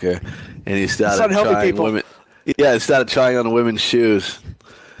Foot Locker and you started trying women. Yeah, started trying on women's shoes,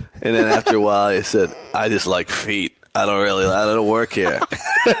 and then after a while, you said, "I just like feet. I don't work here."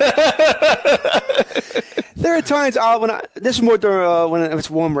 There are times this is more during, when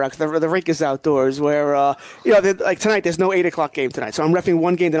it's warmer out. The rink is outdoors. Where like tonight, there's no 8 o'clock game tonight, so I'm reffing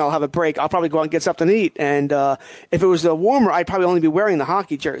one game. Then I'll have a break. I'll probably go out and get something to eat. And if it was warmer, I'd probably only be wearing the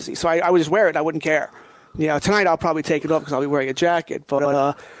hockey jersey, so I would just wear it. I wouldn't care. Tonight I'll probably take it off because I'll be wearing a jacket.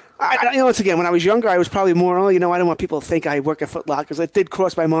 But once again, when I was younger, I was probably more, I don't want people to think I work at Foot Locker. It did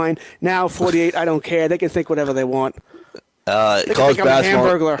cross my mind. Now, 48, I don't care. They can think whatever they want. They can think I'm a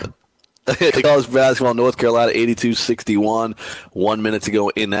Hamburglar. College basketball, North Carolina 82-61. 1 minute to go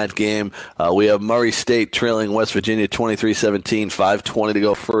in that game. We have Murray State trailing West Virginia 23-17. 5:20 to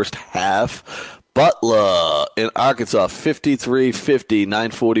go first half. Butler in Arkansas 53-50.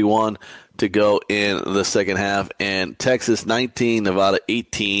 9:41 to go in the second half. And Texas 19, Nevada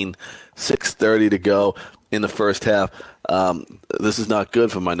 18. 6:30 to go in the first half. This is not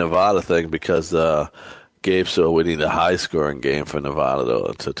good for my Nevada thing because Gabe, so we need a high-scoring game for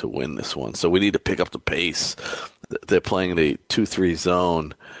Nevada to win this one. So we need to pick up the pace. They're playing the 2-3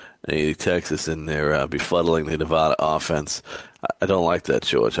 zone, Texas, and they're befuddling the Nevada offense. I don't like that,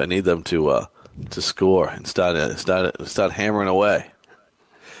 George. I need them to score and start hammering away.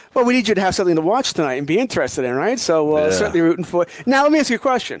 Well, we need you to have something to watch tonight and be interested in, right? So certainly rooting for it. Now, let me ask you a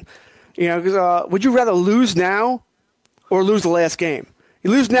question. Would you rather lose now or lose the last game? You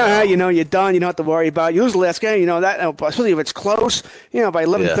lose now, you're done. You don't have to worry about it. You lose the last game, that, especially if it's close, by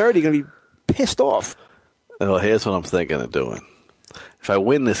 11:30, you're going to be pissed off. Well, here's what I'm thinking of doing. If I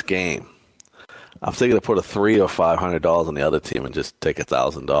win this game, I'm thinking to put a $300 or $500 on the other team and just take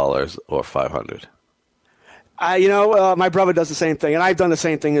 $1,000 or $500. My brother does the same thing, and I've done the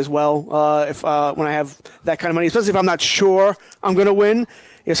same thing as well. When I have that kind of money, especially if I'm not sure I'm going to win.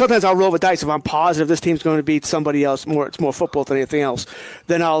 Sometimes I'll roll the dice if I'm positive this team's going to beat somebody else. It's more football than anything else.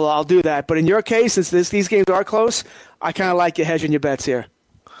 Then I'll do that. But in your case, since these games are close, I kind of like you hedging your bets here.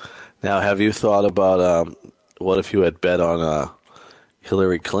 Now, have you thought about what if you had bet on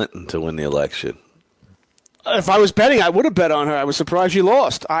Hillary Clinton to win the election? If I was betting, I would have bet on her. I was surprised she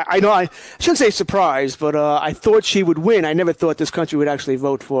lost. I know I shouldn't say surprised, but I thought she would win. I never thought this country would actually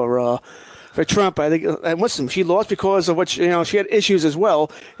vote for Trump. I think she lost because of what she had issues as well,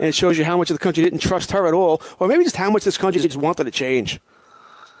 and it shows you how much of the country didn't trust her at all, or maybe just how much this country just wanted to change.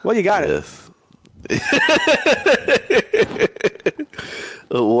 Well, you got it.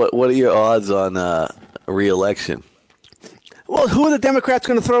 What are your odds on re-election? Well, who are the Democrats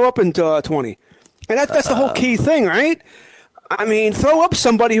going to throw up in 20? And that's the whole key thing, right? I mean, throw up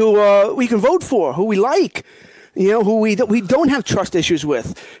somebody who we can vote for, who we like, who we don't have trust issues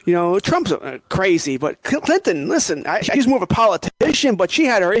with. Trump's crazy, but Clinton, listen, she's more of a politician, but she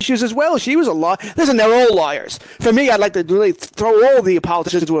had her issues as well. She was a liar. Listen, they're all liars. For me, I'd like to really throw all the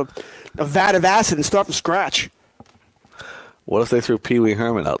politicians into a vat of acid and start from scratch. What if they threw Pee Wee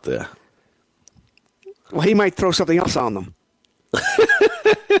Herman out there? Well, he might throw something else on them.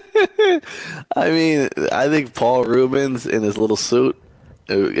 I mean, I think Paul Rubens in his little suit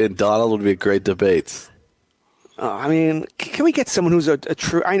and Donald would be great debates. I mean, can we get someone who's a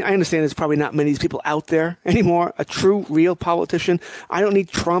true... I understand there's probably not many people out there anymore, a true, real politician. I don't need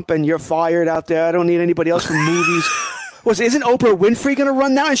Trump and you're fired out there. I don't need anybody else from movies. Isn't Oprah Winfrey going to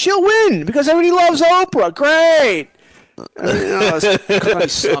run now? And she'll win because everybody loves Oprah. Great. This country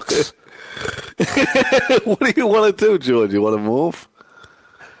sucks. What do you want to do, George? You want to move?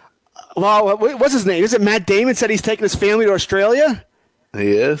 Well, what's his name? Is it Matt Damon said he's taking his family to Australia?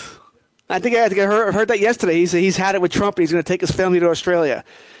 He is? I think I heard that yesterday. He's had it with Trump. He's going to take his family to Australia.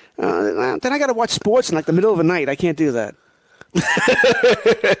 Then I got to watch sports in the middle of the night. I can't do that.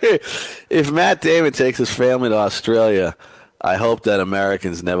 If Matt Damon takes his family to Australia, I hope that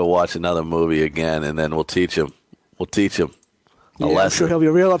Americans never watch another movie again, and then we'll teach him. A lesson. I'm sure he'll be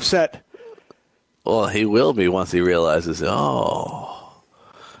real upset. Well, he will be once he realizes,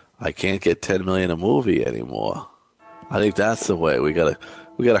 I can't get $10 million a movie anymore. I think that's the way we gotta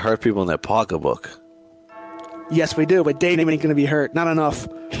hurt people in their pocketbook. Yes, we do, but Damon ain't gonna be hurt. Not enough.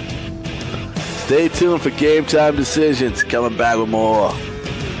 Stay tuned for Game Time Decisions. Coming back with more.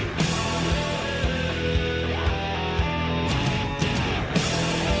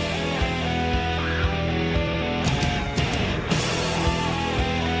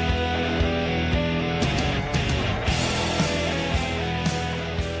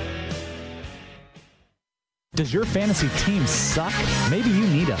 Does your fantasy team suck? Maybe you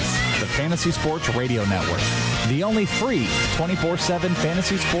need us, the Fantasy Sports Radio Network, the only free 24/7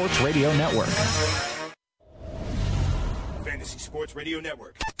 fantasy sports radio network. Fantasy Sports Radio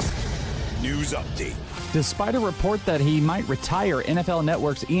Network. News update. Despite a report that he might retire, NFL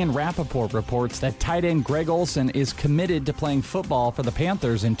Network's Ian Rappaport reports that tight end Greg Olsen is committed to playing football for the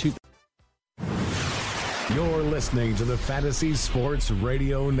Panthers in 2020. You're listening to the Fantasy Sports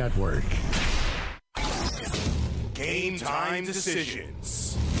Radio Network. Game Time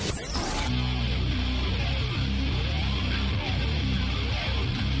Decisions.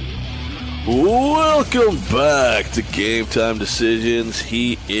 Welcome back to Game Time Decisions.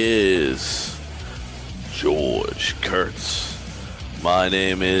 He is George Kurtz. My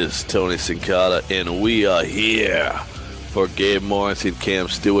name is Tony Sincata, and we are here for Gabe Morris and Cam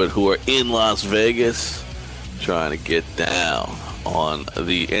Stewart, who are in Las Vegas trying to get down on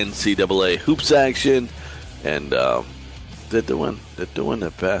the NCAA hoops action. And they're doing their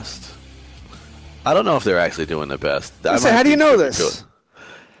best. I don't know if they're actually doing their best. How do you know this?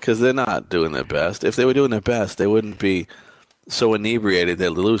 Because they're not doing their best. If they were doing their best, they wouldn't be so inebriated they're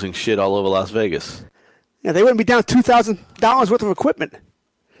losing shit all over Las Vegas. Yeah, they wouldn't be down $2,000 worth of equipment.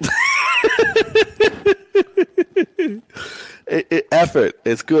 Effort.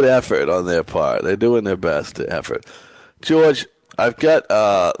 It's good effort on their part. They're doing their best effort. George, I've got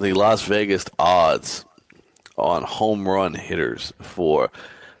the Las Vegas odds on home run hitters for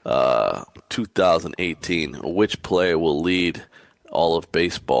 2018. Which player will lead all of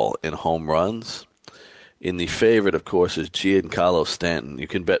baseball in home runs? In the favorite, of course, is Giancarlo Stanton. You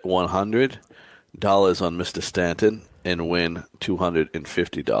can bet $100 on Mr. Stanton and win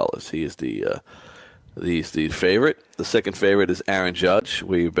 $250. He's the favorite. The second favorite is Aaron Judge,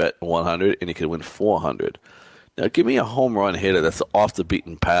 where you bet $100 and you can win $400. Now, give me a home run hitter that's off the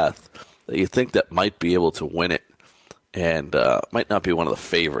beaten path that you think that might be able to win it and might not be one of the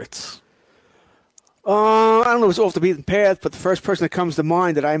favorites. I don't know if it's off the beaten path, but the first person that comes to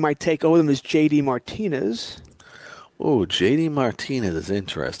mind that I might take over them is J.D. Martinez. Oh, J.D. Martinez is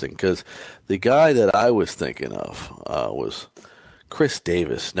interesting because the guy that I was thinking of was Chris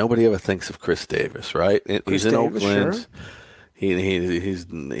Davis. Nobody ever thinks of Chris Davis, right? He's in Oakland. Sure. He's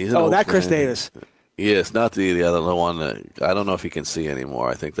in Oakland. That Chris Davis. Yes, not the other one. I don't know if he can see anymore.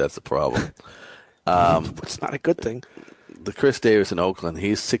 I think that's the problem. It's not a good thing. The Chris Davis in Oakland,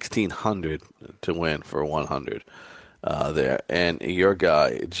 he's 1,600 to win for 100 there. And your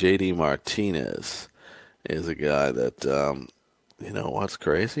guy, J.D. Martinez, is a guy that, you know what's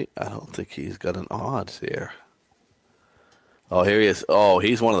crazy? I don't think he's got an odds here. Oh, here he is. Oh,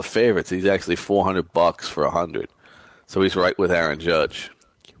 he's one of the favorites. He's actually $400 for 100. So he's right with Aaron Judge.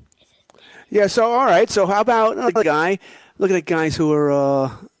 Yeah. So all right. So how about a guy? Look at the guys who are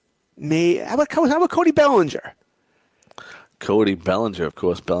How about Cody Bellinger? Cody Bellinger, of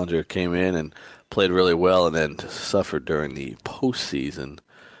course. Bellinger came in and played really well, and then suffered during the postseason.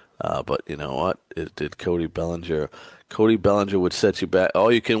 But you know what? It did Cody Bellinger. Cody Bellinger would set you back. Oh,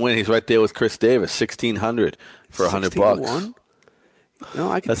 you can win. He's right there with Chris Davis, $1,600 for $100.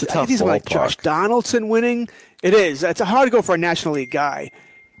 No, That's a tough ballpark. Like Josh Donaldson winning. It is. It's hard to go for a National League guy.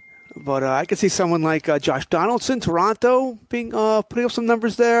 But I could see someone like Josh Donaldson, Toronto, being putting up some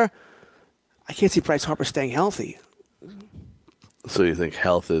numbers there. I can't see Bryce Harper staying healthy. So you think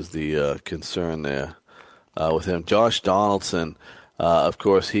health is the concern there with him? Josh Donaldson, of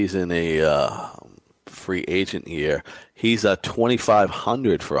course, he's in a free agent year. He's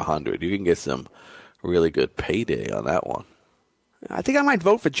 $2,500 for 100. You can get some really good payday on that one. I think I might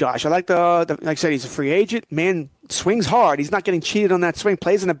vote for Josh. I like like I said, he's a free agent. Man swings hard. He's not getting cheated on that swing.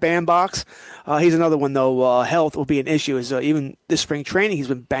 Plays in a bandbox. He's another one, though. Health will be an issue. Even this spring training, he's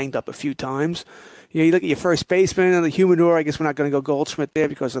been banged up a few times. You look at your first baseman and the humidor. I guess we're not going to go Goldschmidt there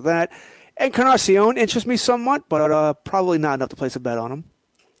because of that. Encarnacion interests me somewhat, but probably not enough to place a bet on him.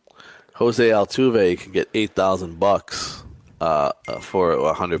 Jose Altuve can get $8,000 for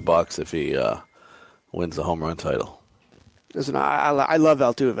 $100 if he wins the home run title. Listen, I love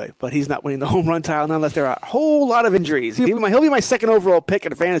Altuve, but he's not winning the home run title unless there are a whole lot of injuries. He'll be my second overall pick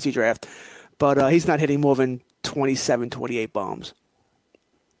in a fantasy draft, but he's not hitting more than 27, 28 bombs.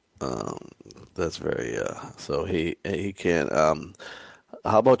 That's very so he can't. How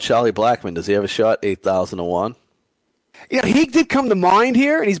about Charlie Blackmon? Does he have a shot? 8,000 to 1. Yeah, he did come to mind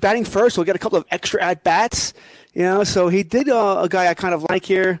here, and he's batting first, so he'll get a couple of extra at bats. So he did a guy I kind of like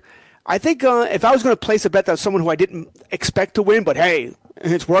here. I think if I was going to place a bet that was someone who I didn't expect to win, but hey,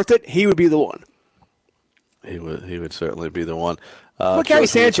 it's worth it, he would be the one. He would certainly be the one. What Gary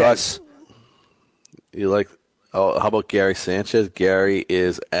Sanchez? You like? Oh, how about Gary Sanchez? Gary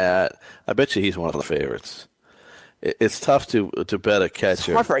is at. I bet you he's one of the favorites. It's tough to bet a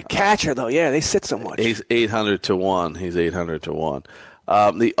catcher. It's hard for a catcher, though. Yeah, they sit so much. He's 800 to 1. He's 800 to 1.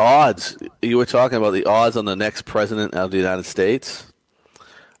 The odds you were talking about, the odds on the next president of the United States.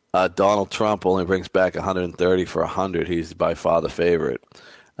 Donald Trump only brings back 130 for 100. He's by far the favorite.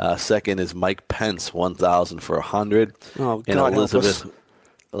 Second is Mike Pence, 1,000 for 100. Oh, and God,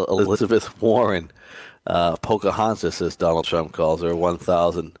 Elizabeth Warren, Pocahontas, as Donald Trump calls her,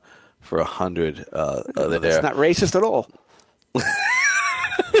 1,000 for 100. That's not racist at all.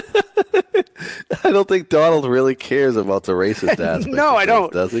 I don't think Donald really cares about the racist aspect. No, I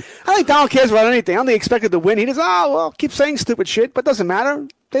don't. Does he? I don't think Donald cares about anything. I don't think he expected to win. He just, keep saying stupid shit, but doesn't matter.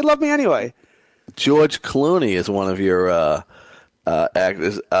 They love me anyway. George Clooney is one of your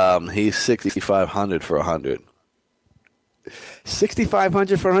actors. He's 6,500 for 100.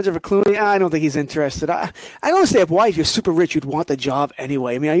 6,500 for 100 for Clooney. I don't think he's interested. I don't understand why, if you're super rich, you'd want the job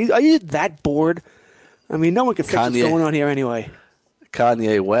anyway. I mean, are you that bored? I mean, no one can fix what's going on here anyway.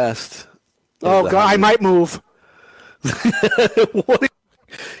 Kanye West. Oh, God, I might move. What?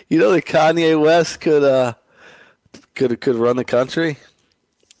 You know that Kanye West could run the country?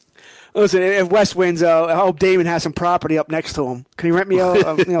 Listen, if West wins, I hope Damon has some property up next to him. Can he rent me a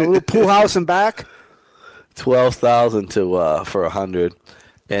little pool house and back? 12,000 for 100.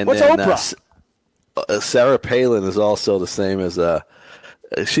 And what's then, Oprah? Sarah Palin is also the same as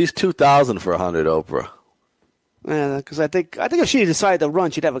she's 2,000 for 100. Oprah. Yeah, because I think if she decided to run,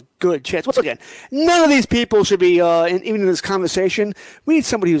 she'd have a good chance. Once again, none of these people should be even in this conversation. We need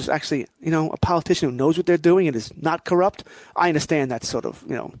somebody who's actually, a politician who knows what they're doing and is not corrupt. I understand that sort of,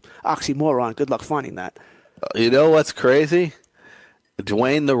 oxymoron. Good luck finding that. You know what's crazy?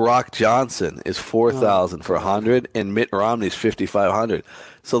 Dwayne "The Rock" Johnson is 4,000 for 100, and Mitt Romney's 5,500.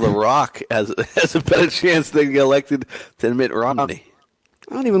 So The Rock has a better chance to get elected than Mitt Romney.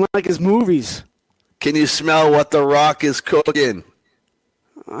 I don't even like his movies. Can you smell what The Rock is cooking?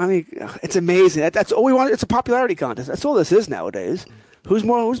 I mean, it's amazing. That's all we want. It's a popularity contest. That's all this is nowadays. Who's the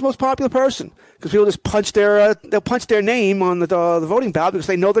most popular person? Because people just punch their name on the voting ballot because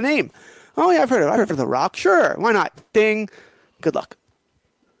they know the name. Oh yeah, I've heard of The Rock. Sure, why not? Ding. Good luck.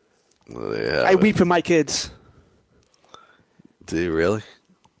 Yeah, I weep for my kids. Do you really?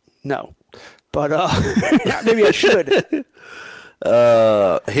 No, but maybe I should.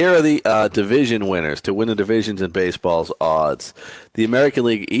 Here are the division winners to win the divisions in baseball's odds. The American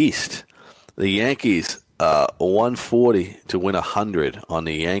League East, the Yankees, 140 to win 100 on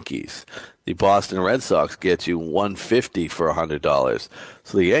the Yankees. The Boston Red Sox get you 150 for $100.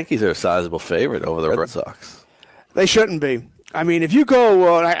 So the Yankees are a sizable favorite over the Red Sox. They shouldn't be. I mean, if you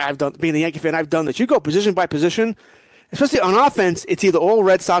go, I've done, being a Yankee fan, I've done this. You go position by position, especially on offense, it's either all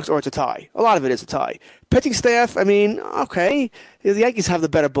Red Sox or it's a tie. A lot of it is a tie. Pitching staff, I mean, okay, the Yankees have the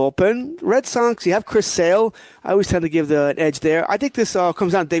better bullpen. Red Sox, you have Chris Sale. I always tend to give an edge there. I think this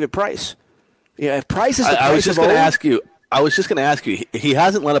comes down to David Price. Yeah, if Price is the I was just going to ask you. He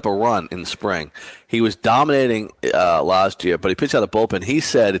hasn't let up a run in the spring. He was dominating last year, but he pitched out of bullpen. He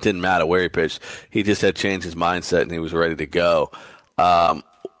said it didn't matter where he pitched. He just had changed his mindset, and he was ready to go.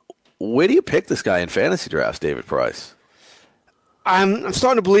 Where do you pick this guy in fantasy drafts, David Price? I'm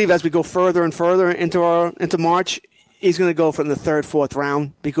starting to believe as we go further and further into March, he's going to go from the third, fourth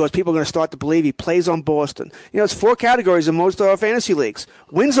round because people are going to start to believe he plays on Boston. You know, it's 4 categories in most fantasy leagues.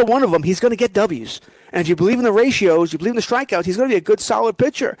 Wins are one of them. He's going to get W's. And if you believe in the ratios, you believe in the strikeouts, he's going to be a good, solid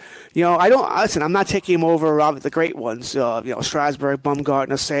pitcher. You know, I'm not taking him over the great ones. Strasburg,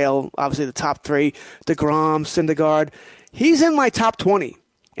 Bumgarner, Sale, obviously the top 3, DeGrom, Syndergaard. He's in my top 20.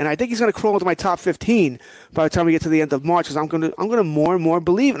 And I think he's going to crawl into my top 15 by the time we get to the end of March because I'm going to more and more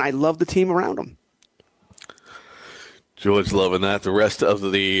believe, and I love the team around him. George loving that. The rest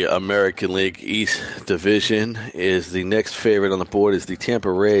of the American League East Division is the next favorite on the board is the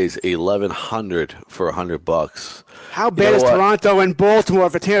Tampa Rays, 1,100 for $100. How bad is Toronto and Baltimore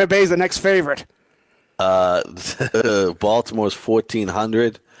for Tampa Bay is the next favorite? Baltimore's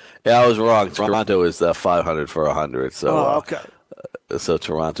 1,400. Yeah, I was wrong. Toronto is 500 for 100. So, okay. So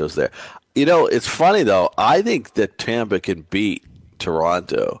Toronto's there. You know, it's funny though. I think that Tampa can beat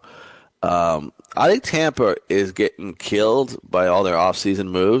Toronto. I think Tampa is getting killed by all their offseason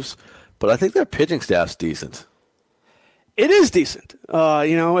moves, but I think their pitching staff's decent. It is decent,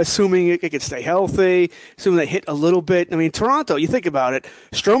 assuming it could stay healthy, assuming they hit a little bit. I mean, Toronto, you think about it,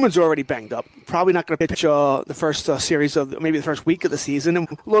 Stroman's already banged up. Probably not going to pitch the first series of maybe the first week of the season, and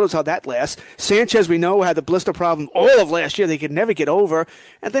Lord knows how that lasts. Sanchez, we know, had the blister problem all of last year. They could never get over.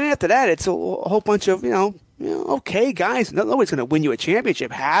 And then after that, it's a whole bunch of, okay guys. Nobody's going to win you a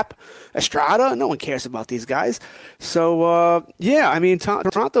championship. Happ, Estrada, no one cares about these guys. So,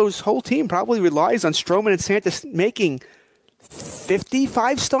 Toronto's whole team probably relies on Stroman and Sanchez making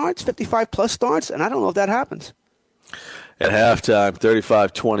 55-plus starts, and I don't know if that happens. At halftime,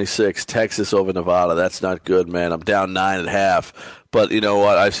 35-26, Texas over Nevada. That's not good, man. I'm down 9.5. But you know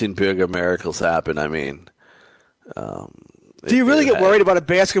what? I've seen bigger miracles happen. I mean, do you really get worried about a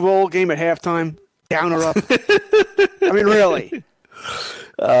basketball game at halftime, down or up? I mean, really?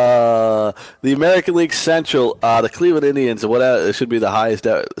 The American League Central, the Cleveland Indians, it should be the highest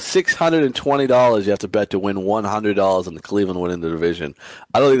 $620 you have to bet to win $100 on the Cleveland winning the division.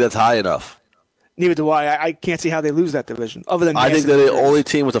 I don't think that's high enough. Neither do I. I can't see how they lose that division. Other than I think they're the only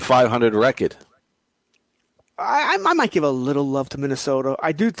team with a 500 record. I might give a little love to Minnesota.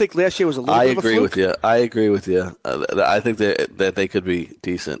 I do think last year was a little bit of a fluke. I agree with you. I think that they could be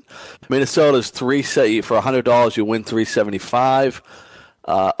decent. Minnesota's for $100 you win $375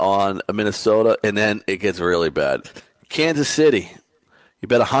 on Minnesota, and then it gets really bad. Kansas City, you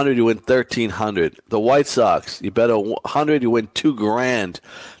bet 100 you win $1,300. The White Sox, you bet 100 you win $2,000.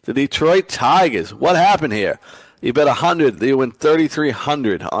 The Detroit Tigers, what happened here? You bet 100 you win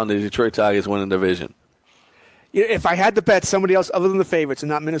 $3,300 on the Detroit Tigers winning the division. If I had to bet somebody else other than the favorites and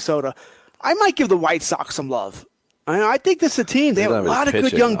not Minnesota, I might give the White Sox some love. I think this is a team. They have a lot of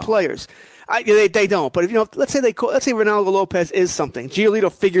good young players. They don't. But let's say Ronaldo Lopez is something. Giolito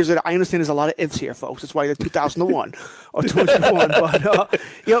figures it. I understand there's a lot of ifs here, folks. That's why they're 2001 or 2001.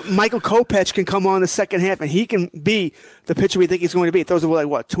 But Michael Kopech can come on in the second half, and he can be the pitcher we think he's going to be. It throws away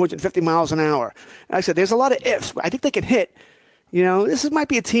 250 miles an hour. And like I said, there's a lot of ifs. But I think they can hit. This might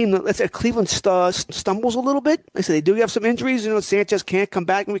be a team that, let's say, Cleveland stumbles a little bit. Like I said, they do have some injuries. Sanchez can't come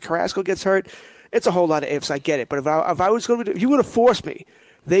back. Maybe Carrasco gets hurt. It's a whole lot of ifs. I get it. But if you would have forced me,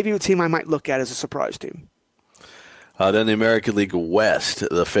 they'd be a team I might look at as a surprise team. Then the American League West,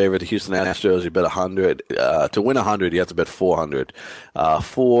 the favorite, the Houston Astros, you bet 100. To win 100, you have to bet 400.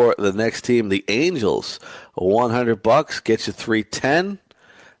 For the next team, the Angels, $100 gets you $310.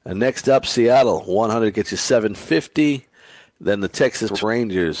 And next up, Seattle, 100 gets you $750. Then the Texas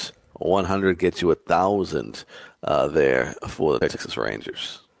Rangers, 100 gets you $1,000 there for the Texas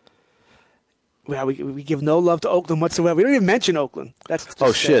Rangers. Well, we give no love to Oakland whatsoever. We don't even mention Oakland. That's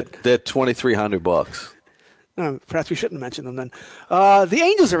shit! They're $2,300. Perhaps we shouldn't mention them then. The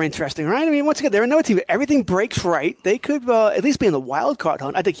Angels are interesting, right? I mean, once again, they're another team. If everything breaks right, they could at least be in the wild card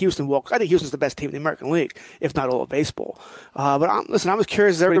hunt. I think Houston will. I think Houston's the best team in the American League, if not all of baseball. But I'm as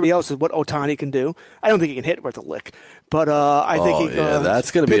curious as everybody else as what Ohtani can do. I don't think he can hit worth a lick, but I think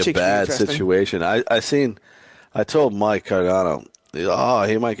that's going to be a bad situation. I told Mike Cardano,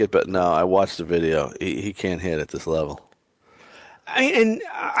 he might get better. No, I watched the video. He can't hit at this level.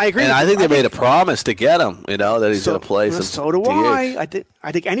 I agree. And I think they made a promise to get him. That he's going to play some. So do I.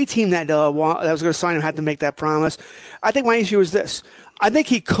 I think any team that was going to sign him had to make that promise. I think my issue is this. I think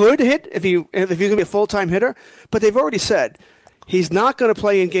he could hit if he's going to be a full-time hitter, but they've already said he's not going to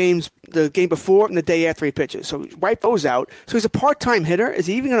play in games the game before and the day after he pitches. So wipe those out. So he's a part-time hitter. Is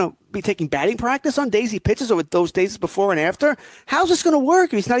he even going to be taking batting practice on days he pitches or those days before and after? How's this going to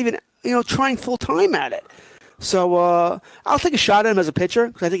work if he's not even trying full-time at it? So I'll take a shot at him as a pitcher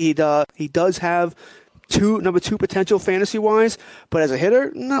because I think he does have number two potential fantasy-wise. But as a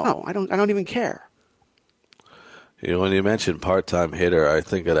hitter, no, I don't even care. When you mentioned part-time hitter, I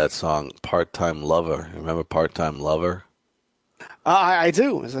think of that song "Part-Time Lover." Remember "Part-Time Lover"? I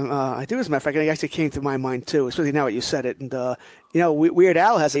do. I do. As a matter of fact, it actually came to my mind too, especially now that you said it. And Weird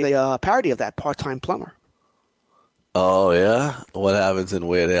Al has a parody of that, "Part-Time Plumber." Oh yeah, what happens in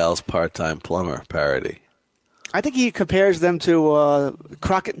Weird Al's "Part-Time Plumber" parody? I think he compares them to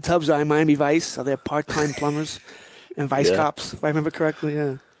Crockett and Tubbs on Miami Vice. So they're part-time plumbers and vice cops, if I remember correctly.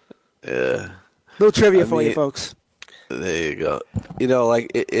 Yeah. Yeah. Little trivia for you folks. There you go.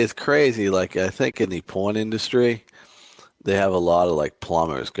 It's crazy. Like, I think in the porn industry, they have a lot of,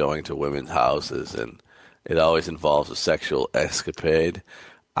 plumbers going to women's houses, and it always involves a sexual escapade.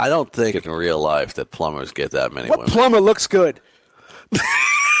 I don't think in real life that plumbers get that many women. What plumber looks good?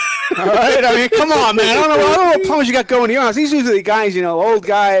 All right? I mean, come on, man. I don't know what plumbers you got going to your house. These are usually guys, old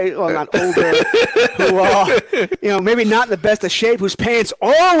guy, well, not older, who, maybe not in the best of shape, whose pants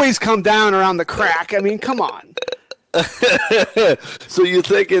always come down around the crack. I mean, come on. So you're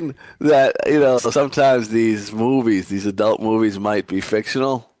thinking that, sometimes these adult movies might be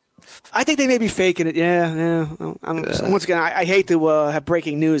fictional? I think they may be faking it. Yeah. Once again, I hate to have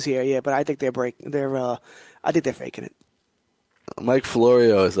breaking news here, but I think I think they're faking it. Mike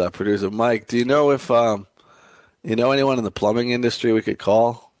Florio is our producer. Mike, do you know if anyone in the plumbing industry we could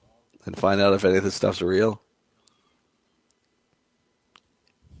call and find out if any of this stuff's real?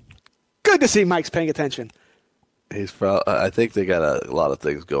 Good to see Mike's paying attention. I think they got a lot of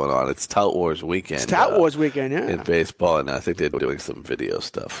things going on. It's Tout Wars weekend. It's Tout Wars weekend, yeah. In baseball, and I think they're doing some video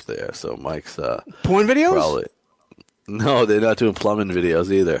stuff there. So Mike's porn videos? Probably. No, they're not doing plumbing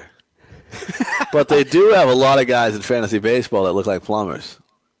videos either. But they do have a lot of guys in fantasy baseball that look like plumbers.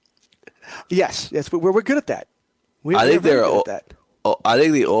 Yes, we're good at that. I think they're good at that. I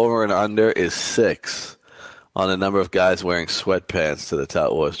think the over and under is 6 on the number of guys wearing sweatpants to the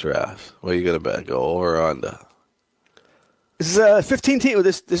Tout Wars draft. What are you going to bet? Go over or under? This is 15 teams.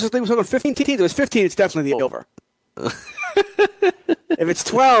 This is we're talking 15 teams. If it's 15, it's definitely the over. If it's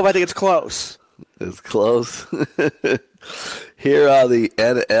 12, I think it's close. It's close. Here are the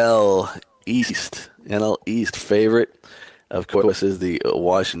NL East favorite, of course, is the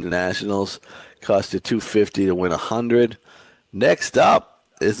Washington Nationals. Cost you $250 to win 100. Next up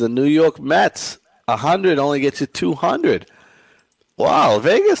is the New York Mets. 100 only gets you 200. Wow,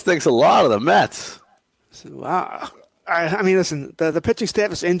 Vegas thinks a lot of the Mets. Wow. I mean, listen, the pitching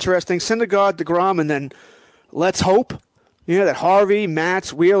staff is interesting. Syndergaard, DeGrom, and then let's hope, that Harvey,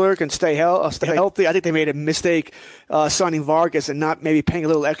 Matz, Wheeler can stay healthy. I think they made a mistake signing Vargas and not maybe paying a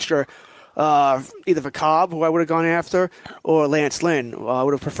little extra either for Cobb, who I would have gone after, or Lance Lynn. I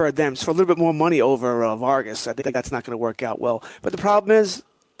would have preferred them. So for a little bit more money over Vargas, I think that's not going to work out well. But the problem is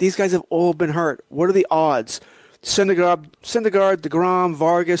these guys have all been hurt. What are the odds? Syndergaard, DeGrom,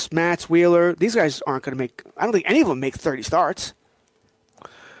 Vargas, Matz, Wheeler. These guys aren't going to make – I don't think any of them make 30 starts.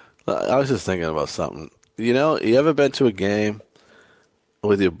 I was just thinking about something. You ever been to a game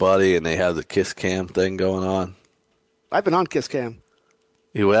with your buddy and they have the Kiss Cam thing going on? I've been on Kiss Cam.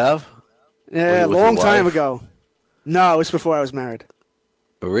 You have? Yeah, a long time ago. No, it was before I was married.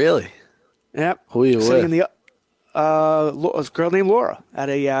 Really? Yep. Who are you with? In the, a girl named Laura at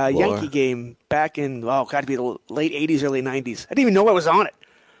a Yankee game back in, got to be the late 80s, early 90s. I didn't even know I was on it.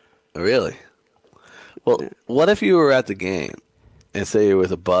 Really? Well, what if you were at the game and say you're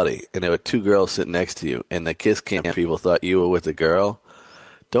with a buddy and there were 2 girls sitting next to you and the Kiss Cam people thought you were with a girl?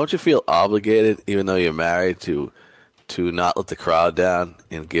 Don't you feel obligated, even though you're married, to not let the crowd down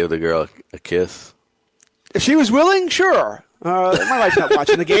and give the girl a kiss? If she was willing, sure. My wife's not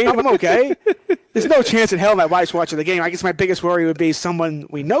watching the game. I'm okay. There's no chance in hell my wife's watching the game. I guess my biggest worry would be someone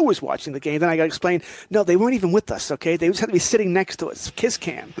we know was watching the game. Then I got to explain, no, they weren't even with us, okay? They just had to be sitting next to us. Kiss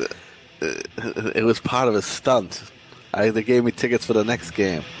Cam. It was part of a stunt. They gave me tickets for the next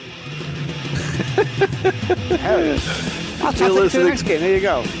game. I'll take you to the next game. There you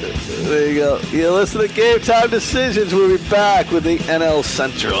go. There you go. You listen to Game Time Decisions. We'll be back with the NL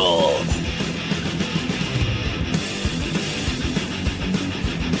Central.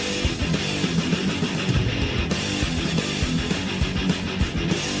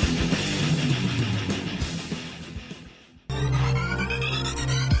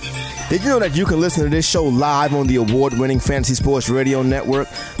 Did you know that you can listen to this show live on the award-winning Fantasy Sports Radio Network?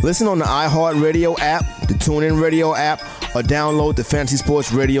 Listen on the iHeartRadio app, the TuneIn Radio app, or download the Fantasy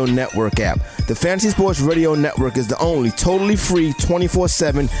Sports Radio Network app. The Fantasy Sports Radio Network is the only totally free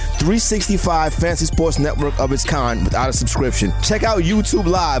 24/7, 365 fantasy sports network of its kind without a subscription. Check out YouTube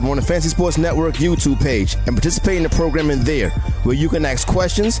Live on the Fantasy Sports Network YouTube page and participate in the programming there, where you can ask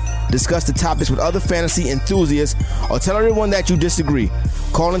questions, discuss the topics with other fantasy enthusiasts, or tell everyone that you disagree.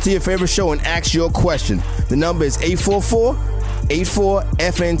 Call into your favorite show and ask your question. The number is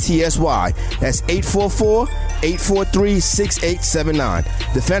 844-84-FNTSY. That's 844-843-6879.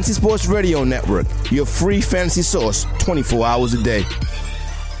 The Fantasy Sports Radio Network, your free fantasy source 24 hours a day.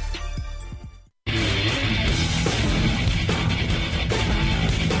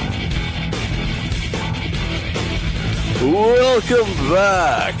 Welcome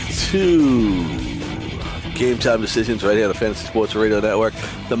back to Game Time Decisions right here on the Fantasy Sports Radio Network.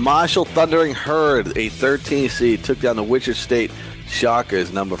 The Marshall Thundering Herd, a 13 seed, took down the Wichita State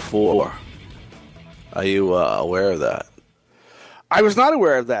Shockers, number 4. Are you aware of that? I was not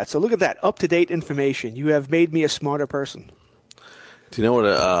aware of that. So look at that. Up-to-date information. You have made me a smarter person. Do you know what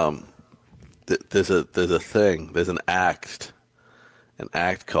there's a thing, there's an act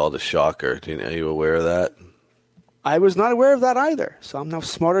called a shocker. Are you aware of that? I was not aware of that either. So I'm now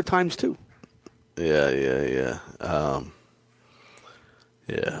smarter times 2. Yeah.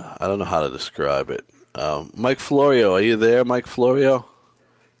 I don't know how to describe it. Mike Florio, are you there, Mike Florio?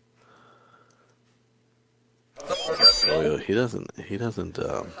 Florio, he doesn't.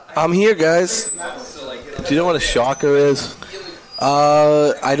 I'm here, guys. Do you know what a shocker is?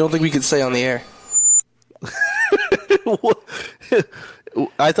 I don't think we can say on the air.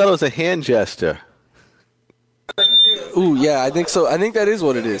 I thought it was a hand gesture. Ooh, yeah, I think so. I think that is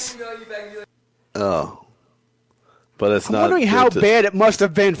what it is. Oh. But it's I'm not. wondering how bad it must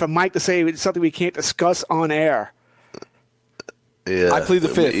have been for Mike to say it's something we can't discuss on air. Yeah. I plead the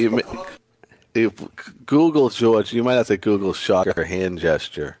fifth. If Google, George, you might have to Google shocker hand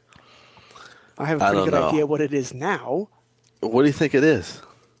gesture. I have a pretty good idea what it is now. What do you think it is?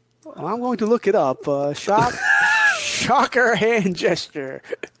 Well, I'm going to look it up. Shocker hand gesture.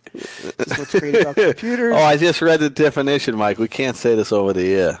 This is what's great about computers. Oh, I just read the definition, Mike. We can't say this over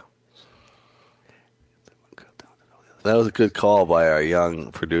the air. That was a good call by our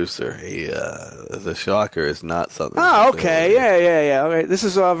young producer. The shocker is not something. Oh, okay. Yeah. All right. This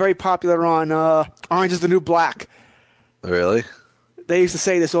is very popular on Orange is the New Black. Really? They used to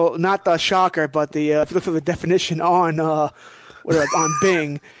say this, well, not the shocker, but if you look for the definition on on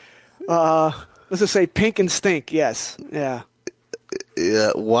Bing, let's just say pink and stink. Yes. Yeah.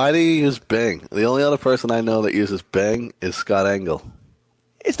 Yeah. Why do you use Bing? The only other person I know that uses Bing is Scott Engel.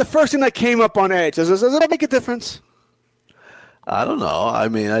 It's the first thing that came up on Edge. Does that make a difference? I don't know. I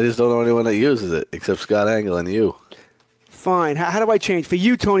mean, I just don't know anyone that uses it except Scott Engel and you. Fine. How do I change? For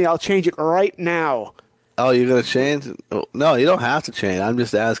you, Tony, I'll change it right now. Oh, you're going to change? No, you don't have to change. I'm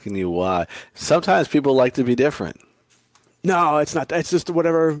just asking you why. Sometimes people like to be different. No, it's not. It's just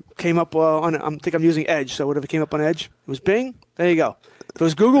whatever came up on. I think I'm using Edge, so whatever came up on Edge. It was Bing. There you go. If it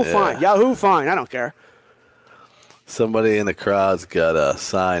was Google, fine. Yahoo, fine. I don't care. Somebody in the crowd's got a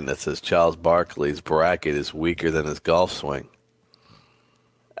sign that says Charles Barkley's bracket is weaker than his golf swing.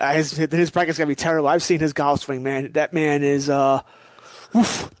 His bracket's going to be terrible. I've seen his golf swing, man. That man is, I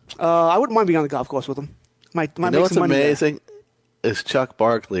wouldn't mind being on the golf course with him. Might you know make what's some money amazing? There. Is Chuck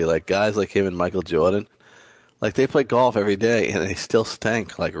Barkley, like guys like him and Michael Jordan, like they play golf every day and they still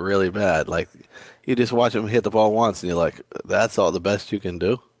stink like really bad. Like you just watch them hit the ball once and you're like, that's all the best you can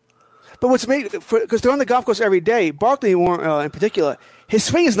do. But what's made, because they're on the golf course every day, Barkley in particular, his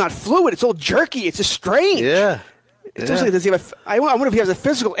swing is not fluid. It's all jerky. It's just strange. Yeah. It's like, does he have I wonder if he has a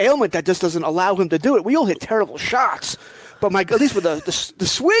physical ailment that just doesn't allow him to do it. We all hit terrible shots. But at least with the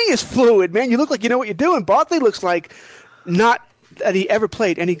swing is fluid, man. You look like you know what you're doing. Barkley looks like not that he ever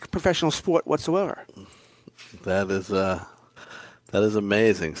played any professional sport whatsoever. That is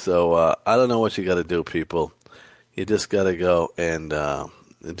amazing. So I don't know what you got to do, people. You just got to go and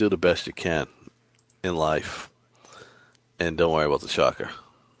do the best you can in life, and don't worry about the shocker.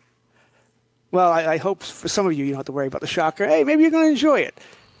 Well, I hope for some of you don't have to worry about the shocker. Hey, maybe you're going to enjoy it.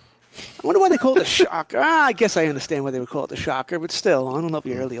 I wonder why they call it the shocker. I guess I understand why they would call it the shocker, but still, I don't know if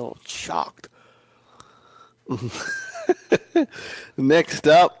you're really all shocked. Next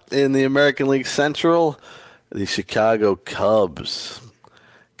up in the American League Central, the Chicago Cubs.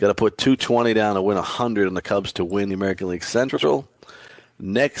 Got to put 220 down to win 100 on the Cubs to win the American League Central.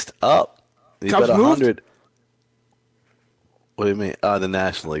 Next up, you Cubs got 100. moved? What do you mean? The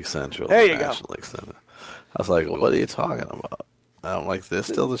National League Central. There you National League Central. I was like, what are you talking about? I don't like this.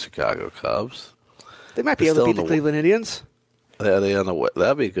 Still the Chicago Cubs. They might be able to beat the Cleveland Indians. Yeah, they on the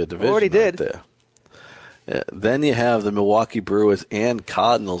that'd be a good division. Already did. There. Yeah. Then you have the Milwaukee Brewers and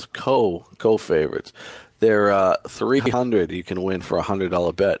Cardinals co-favorites. They're 300. You can win for a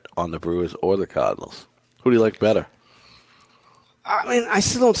 $100 bet on the Brewers or the Cardinals. Who do you like better? I mean, I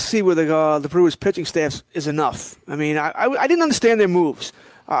still don't see where the Brewers pitching staff is enough. I mean, I didn't understand their moves.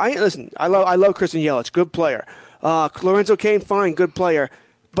 Listen, I love Christian Yelich, good player. Lorenzo Cain, fine, good player.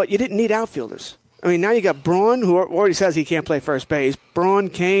 But you didn't need outfielders. I mean, now you got Braun, who already says he can't play first base. Braun,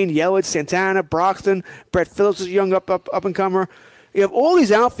 Cain, Yelich, Santana, Broxton, Brett Phillips is a young up-and-comer. You have all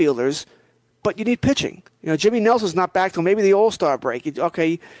these outfielders, but you need pitching. Jimmy Nelson's not back till maybe the All-Star break.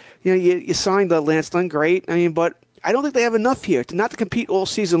 You signed Lance Lynn, great. I mean, but I don't think they have enough here not to compete all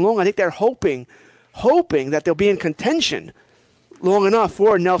season long. I think they're hoping that they'll be in contention long enough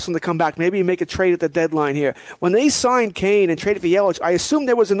for Nelson to come back. Maybe make a trade at the deadline here. When they signed Cain and traded for Yelich, I assumed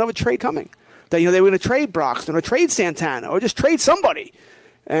there was another trade coming. That they were going to trade Broxton or trade Santana or just trade somebody.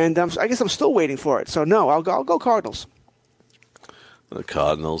 And I guess I'm still waiting for it. So, no, I'll go Cardinals. The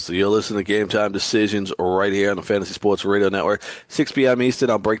Cardinals. You'll listen to Game Time Decisions right here on the Fantasy Sports Radio Network. 6 p.m. Eastern.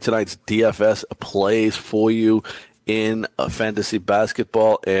 I'll break tonight's DFS plays for you in fantasy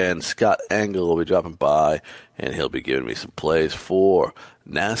basketball. And Scott Engel will be dropping by, and he'll be giving me some plays for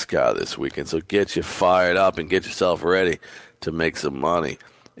NASCAR this weekend. So get you fired up and get yourself ready to make some money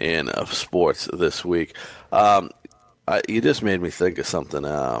in sports this week. You just made me think of something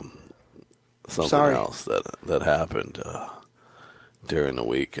else that happened during the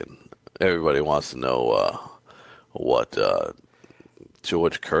week, and everybody wants to know what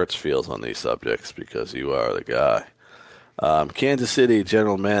George Kurtz feels on these subjects because you are the guy. Kansas City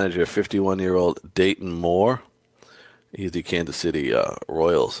general manager, 51-year-old Dayton Moore. He's the Kansas City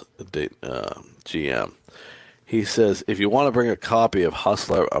Royals GM. He says, if you want to bring a copy of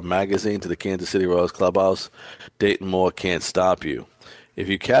Hustler, a magazine, to the Kansas City Royals clubhouse, Dayton Moore can't stop you. If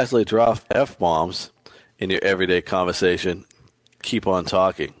you casually drop F-bombs in your everyday conversation, keep on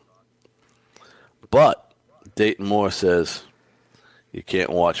talking. But Dayton Moore says you can't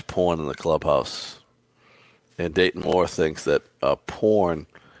watch porn in the clubhouse. And Dayton Moore thinks that porn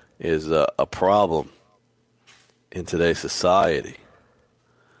is a problem in today's society.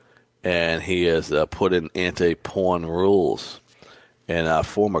 And he has put in anti-porn rules. And our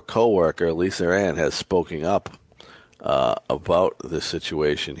former coworker, Lisa Ann, has spoken up about this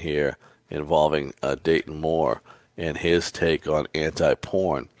situation here involving Dayton Moore and his take on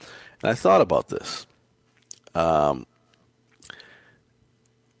anti-porn. And I thought about this.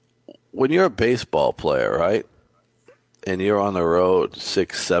 When you're a baseball player, right, and you're on the road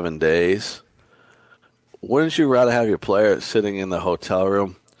 6-7 days, wouldn't you rather have your player sitting in the hotel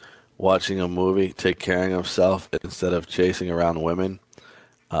room watching a movie, take care of himself, instead of chasing around women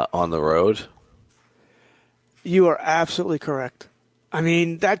on the road? You are absolutely correct. I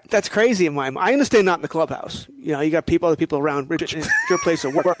mean, that's crazy in my mind. I understand not in the clubhouse. You got other people around your place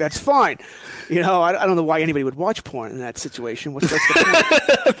of work. That's fine. I don't know why anybody would watch porn in that situation. What's the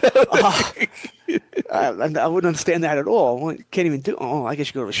point? I wouldn't understand that at all. Can't even do. Oh, I guess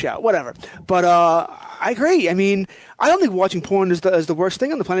you go to the shower. Whatever. But I agree. I mean, I don't think watching porn is the worst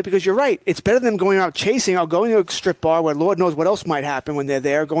thing on the planet because you're right. It's better than going out chasing out, going to a strip bar where Lord knows what else might happen when they're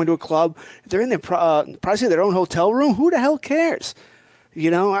there, going to a club. If they're in their privacy of their own hotel room, who the hell cares?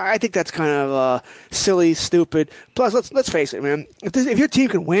 I think that's kind of silly, stupid. Plus, let's face it, man. If your team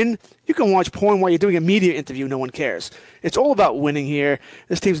can win, you can watch porn while you're doing a media interview. No one cares. It's all about winning here.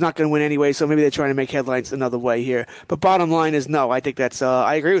 This team's not going to win anyway, so maybe they're trying to make headlines another way here. But bottom line is, no. I think that's.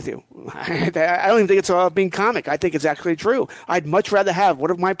 I agree with you. I don't even think it's being comic. I think it's actually true. I'd much rather have one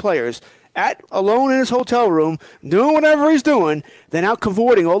of my players alone in his hotel room, doing whatever he's doing, than out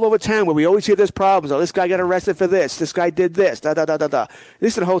cavorting all over town where we always hear there's problems. Oh, this guy got arrested for this. This guy did this. At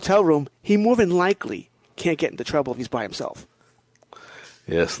least in a hotel room, he more than likely can't get into trouble if he's by himself.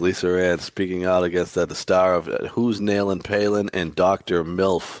 Yes, Lisa Ann speaking out against that, the star of Who's Nailin' Palin and Dr.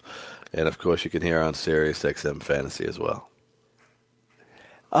 MILF. And, of course, you can hear her on Sirius XM Fantasy as well.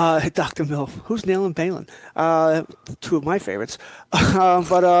 Dr. MILF. Who's Nailin' Palin? Two of my favorites.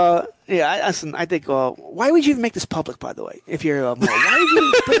 I think, why would you even make this public, by the way, if you're more? Why would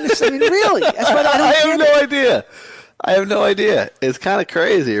you bring this? I mean, really? That's what I have no idea. I have no idea. It's kind of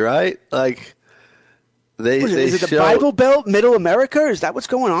crazy, right? Like, is it the Bible Belt, Middle America? Is that what's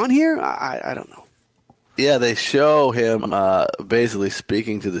going on here? I don't know. Yeah, they show him basically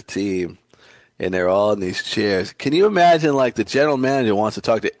speaking to the team, and they're all in these chairs. Can you imagine, like, the general manager wants to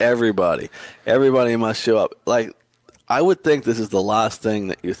talk to everybody. Everybody must show up. Like, I would think this is the last thing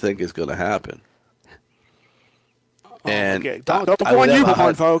that you think is going to happen. And okay. Don't go on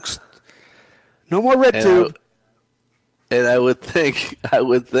YouPorn, folks. No more RedTube. And I would think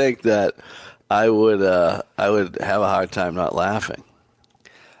that I would have a hard time not laughing.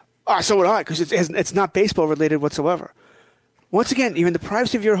 So would I, because it's not baseball related whatsoever. Once again, you're in the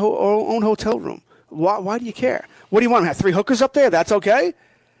privacy of your own hotel room. Why do you care? What do you want to have 3 hookers up there? That's okay.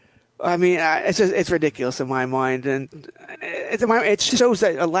 I mean, it's ridiculous in my mind, and it shows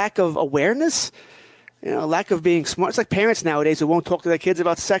that a lack of awareness, a lack of being smart. It's like parents nowadays who won't talk to their kids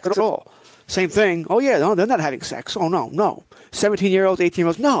about sex at all. Same thing. Oh yeah, no, they're not having sex. Oh no. 17-year-olds,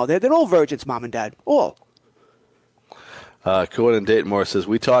 18-year-olds, no, they're all virgins, mom and dad, all. Gordon Dayton-Moore says,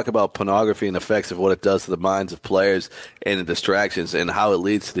 we talk about pornography and effects of what it does to the minds of players and the distractions and how it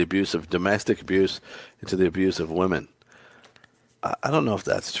leads to the abuse of domestic abuse and to the abuse of women. I don't know if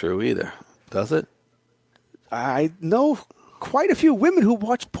that's true either. Does it? I know quite a few women who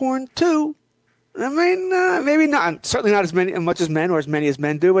watch porn too. I mean, maybe not. Certainly not as much as men or as many as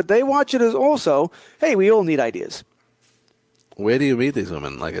men do, but they watch it as also, hey, we all need ideas. Where do you meet these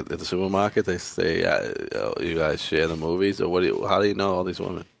women? Like at the supermarket, they say, you guys share the movies? Or how do you know all these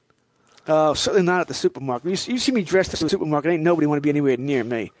women? Certainly not at the supermarket. You see me dressed at the supermarket, ain't nobody want to be anywhere near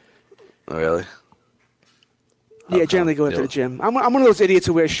me. Oh, really? Yeah, generally go into the gym. I'm one of those idiots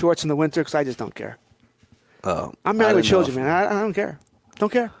who wears shorts in the winter because I just don't care. Oh, I'm married with children, man. I don't care.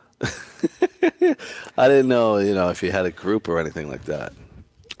 Don't care. I didn't know, if you had a group or anything like that.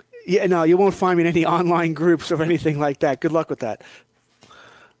 Yeah, no, you won't find me in any online groups or anything like that. Good luck with that.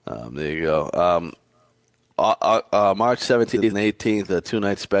 There you go. March 17th and 18th, a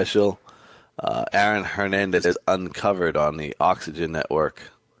 2-night special. Aaron Hernandez is uncovered on the Oxygen Network.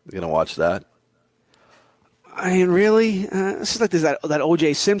 You going to watch that? I mean, really? This is like that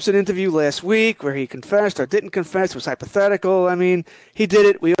O.J. Simpson interview last week where he confessed or didn't confess. It was hypothetical. I mean, he did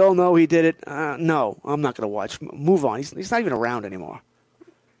it. We all know he did it. No, I'm not going to watch. Move on. He's not even around anymore.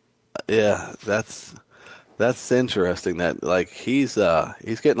 Yeah, that's interesting. That he's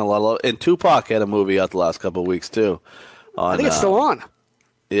getting a lot of love. And Tupac had a movie out the last couple of weeks too. I think it's still on.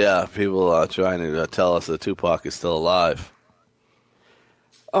 Yeah, people are trying to tell us that Tupac is still alive.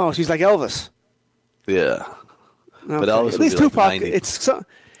 Oh, she's like Elvis. Yeah, okay. But Elvis at least Tupac.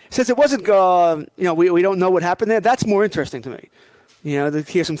 Since it wasn't. We don't know what happened there. That's more interesting to me.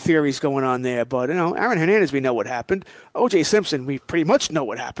 Here's some theories going on there, but Aaron Hernandez, we know what happened. O.J. Simpson, we pretty much know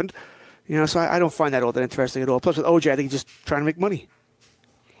what happened. So I don't find that all that interesting at all. Plus, with O.J., I think he's just trying to make money.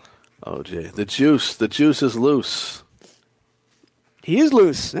 O.J., the juice is loose. He is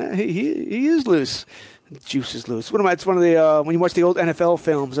loose. He is loose. The juice is loose. It's one of the when you watch the old NFL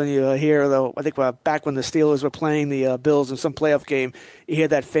films and you hear I think back when the Steelers were playing the Bills in some playoff game, you hear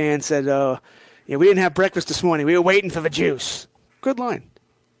that fan said, we didn't have breakfast this morning. We were waiting for the juice. Good line.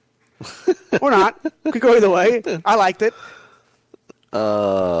 Or not. Could go either way. I liked it.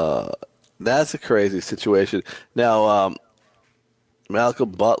 That's a crazy situation. Now,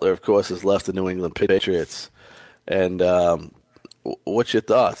 Malcolm Butler, of course, has left the New England Patriots. And what's your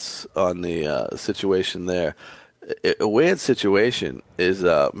thoughts on the situation there? A weird situation is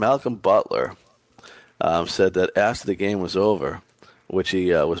Malcolm Butler said that after the game was over, which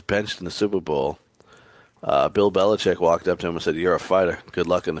he was benched in the Super Bowl, Bill Belichick walked up to him and said, "You're a fighter. Good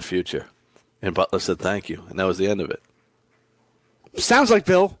luck in the future." And Butler said, "Thank you." And that was the end of it. Sounds like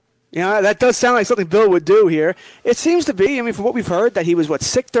Bill. That does sound like something Bill would do here. It seems to be, from what we've heard, that he was,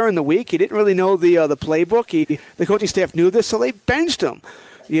 sick during the week. He didn't really know the playbook. The coaching staff knew this, so they benched him.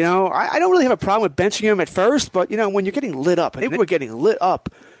 I don't really have a problem with benching him at first, but, when you're getting lit up, and they were getting lit up,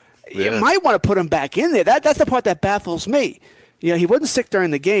 you might want to put him back in there. That's the part that baffles me. He wasn't sick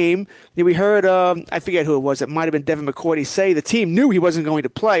during the game. We heard, I forget who it was, it might have been Devin McCourty say the team knew he wasn't going to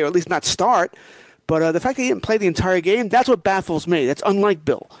play, or at least not start. But the fact that he didn't play the entire game, that's what baffles me. That's unlike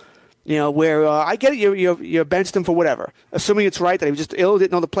Bill. Where I get it, you benched him for whatever. Assuming it's right that he was just ill,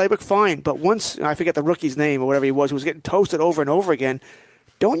 didn't know the playbook, fine. But once, I forget the rookie's name or whatever he was, who was getting toasted over and over again,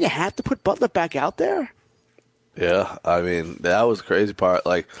 don't you have to put Butler back out there? Yeah, that was the crazy part.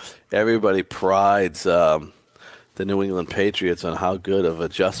 Everybody prides the New England Patriots on how good of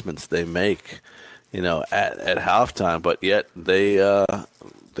adjustments they make, at halftime, but yet they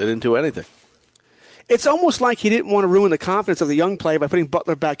didn't do anything. It's almost like he didn't want to ruin the confidence of the young player by putting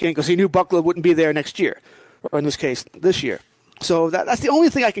Butler back in because he knew Butler wouldn't be there next year, or in this case, this year. So that's the only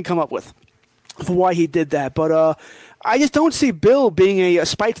thing I can come up with for why he did that. But I just don't see Bill being a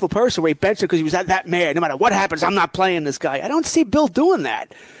spiteful person where he benched him because he was that mad. No matter what happens, I'm not playing this guy. I don't see Bill doing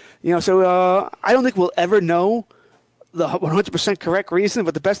that. So I don't think we'll ever know the 100% correct reason,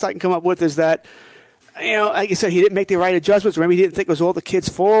 but the best I can come up with is that Like you said, he didn't make the right adjustments. Maybe he didn't think it was all the kid's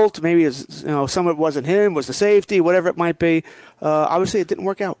fault. Maybe some of it wasn't him, was the safety, whatever it might be. Obviously, it didn't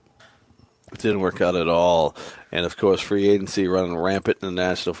work out. It didn't work out at all. And, of course, free agency running rampant in the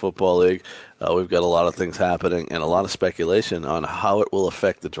National Football League. We've got a lot of things happening and a lot of speculation on how it will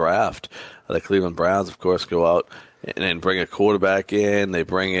affect the draft. The Cleveland Browns, of course, go out and bring a quarterback in. They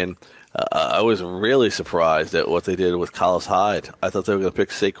bring in I was really surprised at what they did with Carlos Hyde. I thought they were going to pick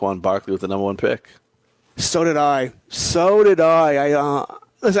Saquon Barkley with the number 1 pick. So did I.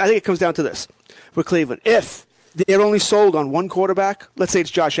 Listen, I think it comes down to this with Cleveland. If they're only sold on one quarterback, let's say it's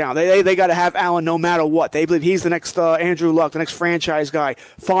Josh Allen. They got to have Allen no matter what. They believe he's the next Andrew Luck, the next franchise guy.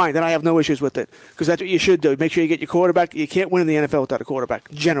 Fine, then I have no issues with it because that's what you should do. Make sure you get your quarterback. You can't win in the NFL without a quarterback,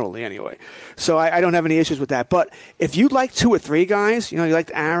 generally anyway. So I don't have any issues with that. But if you like 2 or 3 guys, you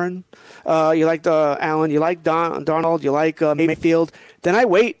liked Aaron, you liked Allen, you like Donald, you like Mayfield, then I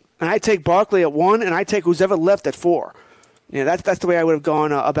wait and I take Barkley at 1 and I take who's ever left at 4. That's the way I would have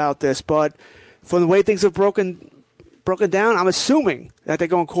gone about this. But from the way things have broken down, I'm assuming that they're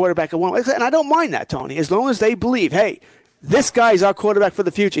going quarterback at 1. And I don't mind that, Tony, as long as they believe, hey, this guy's our quarterback for the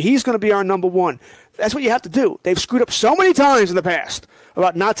future. He's going to be our number 1. That's what you have to do. They've screwed up so many times in the past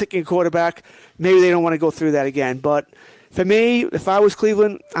about not taking a quarterback. Maybe they don't want to go through that again. But for me, if I was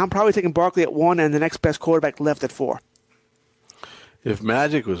Cleveland, I'm probably taking Barkley at 1 and the next best quarterback left at 4. If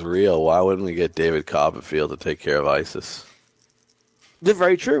magic was real, why wouldn't we get David Copperfield to take care of ISIS? That's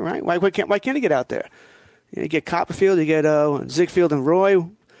very true, right? Why can't he get out there? You get Copperfield, you get Ziegfeld and Roy,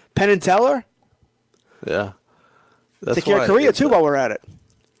 Penn and Teller. Yeah. Take care of Korea, too, while we're at it.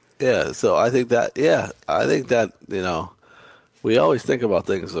 Yeah, so I think that, we always think about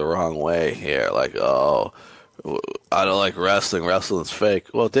things the wrong way here. Like, I don't like wrestling. Wrestling's fake.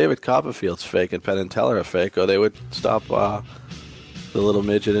 Well, David Copperfield's fake and Penn and Teller are fake, or they would stop the little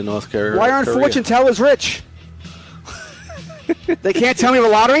midget in North Korea. Why aren't fortune tellers rich? They can't tell me the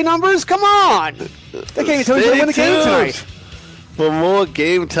lottery numbers? Come on! They can't even tell me who's going to win the game tonight. For more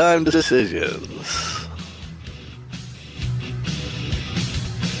game time decisions.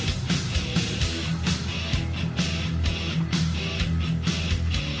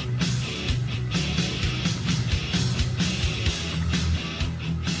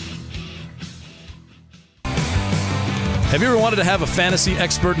 Have you ever wanted to have a fantasy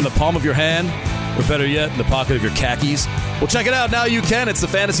expert in the palm of your hand? Or better yet, in the pocket of your khakis? Well, check it out. Now you can. It's the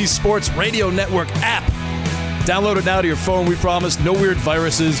Fantasy Sports Radio Network app. Download it now to your phone. We promise no weird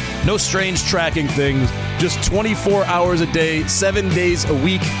viruses, no strange tracking things, just 24 hours a day, 7 days a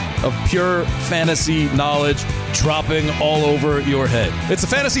week of pure fantasy knowledge dropping all over your head. It's the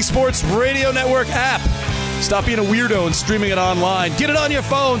Fantasy Sports Radio Network app. Stop being a weirdo and streaming it online. Get it on your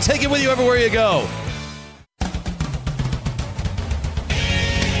phone. Take it with you everywhere you go.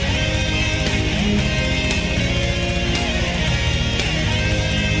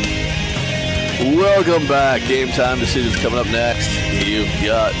 Welcome back. Game time decisions coming up next. You've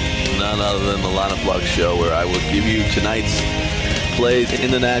got none other than the Lineup Block Show, where I will give you tonight's plays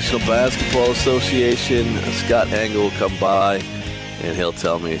in the National Basketball Association. Scott Engel will come by, and he'll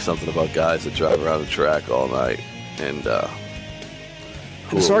tell me something about guys that drive around the track all night. And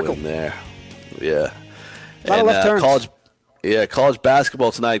who will win there. Yeah. A lot of left turns. College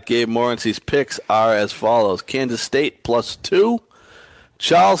basketball tonight. Gabe Morency's picks are as follows. Kansas State +2.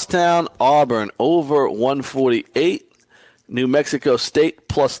 Charlestown, Auburn over 148. New Mexico State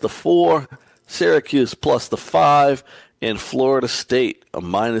 +4. Syracuse +5. And Florida State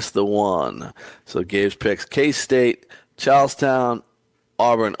 -1. So Gabe's picks: K-State, Charlestown,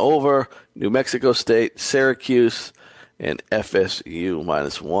 Auburn over, New Mexico State, Syracuse, and FSU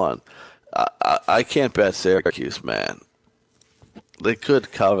 -1. I can't bet Syracuse, man. They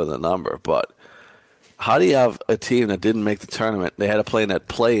could cover the number, but how do you have a team that didn't make the tournament? They had to play in that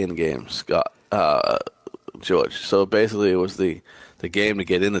play-in game, Scott, George. So basically, it was the game to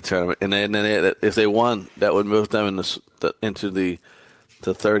get in the tournament, and then if they won, that would move them into the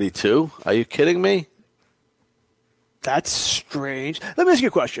 32. Are you kidding me? That's strange. Let me ask you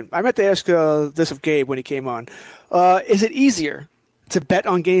a question. I meant to ask this of Gabe when he came on. Is it easier to bet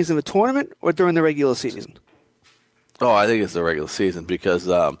on games in the tournament or during the regular season? Oh, I think it's the regular season because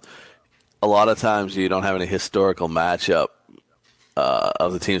a lot of times you don't have any historical matchup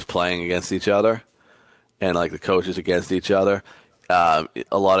of the teams playing against each other and like the coaches against each other. A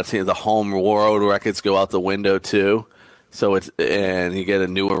lot of teams, the home road records go out the window too. So and you get a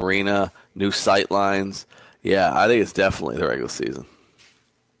new arena, new sight lines. Yeah, I think it's definitely the regular season.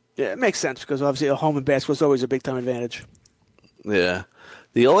 Yeah, it makes sense because obviously a home in basketball is always a big time advantage. Yeah.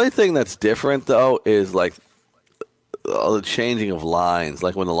 The only thing that's different though is like all the changing of lines,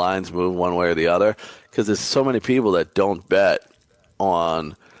 like when the lines move one way or the other, because there's so many people that don't bet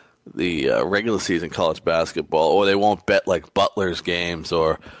on the regular season college basketball, or they won't bet like Butler's games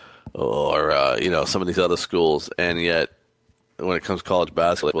or some of these other schools, and yet when it comes to college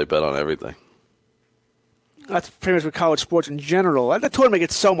basketball, they bet on everything. That's pretty much with college sports in general. The tournament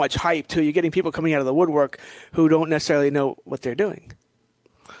gets so much hype too. You're getting people coming out of the woodwork who don't necessarily know what they're doing.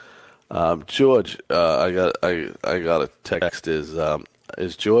 George, I got a text.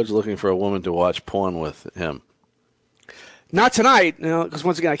 Is George looking for a woman to watch porn with him? Not tonight, because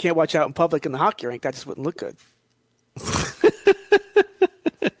once again, I can't watch out in public in the hockey rink. That just wouldn't look good.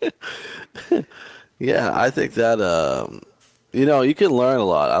 Yeah, I think that you can learn a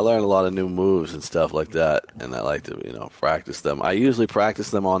lot. I learned a lot of new moves and stuff like that, and I like to practice them. I usually practice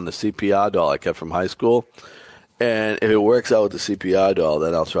them on the CPR doll I kept from high school, and if it works out with the CPR doll,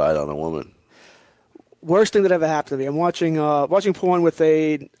 then I'll try it on a woman. Worst thing that ever happened to me. I'm watching porn with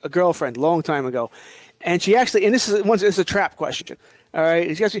a girlfriend a long time ago, and she actually, and this is a trap question. All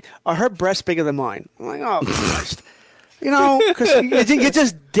right, she asked me, "Are her breasts bigger than mine?" I'm like, "Oh Christ." Because you're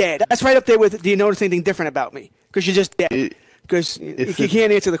just dead. That's right up there with, do you notice anything different about me? Because you're just dead. Because you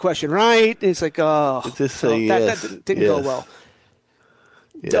can't answer the question right. It's like, just say yes. That didn't go well.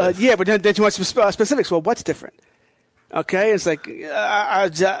 Yes. But then you want some specifics. Well, what's different? Okay, it's like, you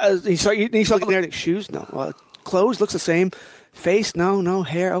start looking there, like, shoes? No. Clothes? Looks the same. Face? No.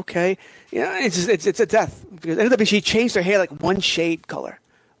 Hair? Okay. It's a death. Because it ended up she changed her hair like one shade color.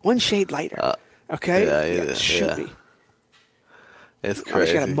 One shade lighter. Okay? Yeah. Should be. It's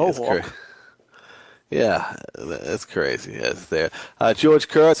crazy. She got a mohawk. Yeah, that's crazy. That's there. George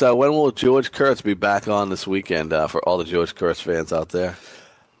Kurtz, when will George Kurtz be back on this weekend for all the George Kurtz fans out there?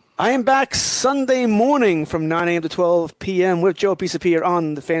 I am back Sunday morning from 9 a.m. to 12 p.m. with Joe Pisapia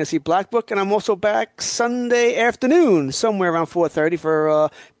on the Fantasy Black Book, and I'm also back Sunday afternoon, somewhere around 4:30 for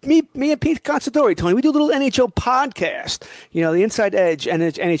me and Pete Considori. Tony, we do a little NHL podcast, the Inside Edge and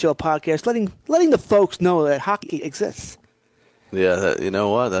NHL podcast, letting the folks know that hockey exists. Yeah, you know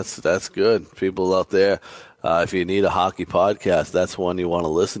what? That's good. People out there, if you need a hockey podcast, that's one you want to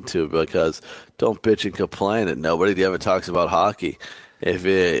listen to, because don't bitch and complain that nobody ever talks about hockey. If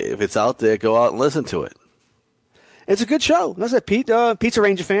it's out there, go out and listen to it. It's a good show. That's it. Pete's a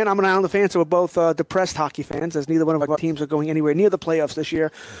Ranger fan. I'm an Islander fan, so we're both depressed hockey fans, as neither one of our teams are going anywhere near the playoffs this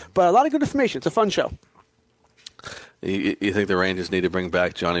year. But a lot of good information. It's a fun show. You think the Rangers need to bring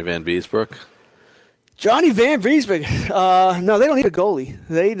back Johnny Van Beesbrook? Johnny Van Beesbrook. No, they don't need a goalie.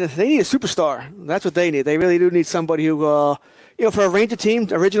 They need a superstar. That's what they need. They really do need somebody who, for a Ranger team,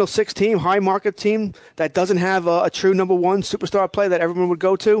 original six team, high market team that doesn't have a true number one superstar player that everyone would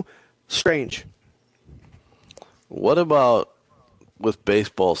go to. Strange. What about with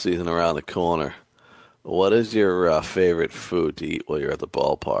baseball season around the corner? What is your favorite food to eat while you're at the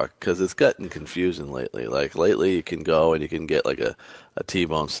ballpark? Because it's gotten confusing lately. Like lately, you can go and you can get like a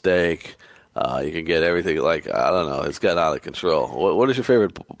T-bone steak. You can get everything, like, I don't know, it's gotten out of control. What is your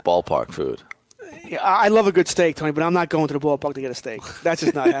favorite ballpark food? Yeah, I love a good steak, Tony, but I'm not going to the ballpark to get a steak. That's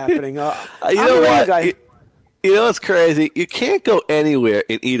just not happening. You know what? You know what's crazy? You can't go anywhere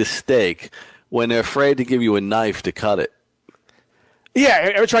and eat a steak when they're afraid to give you a knife to cut it.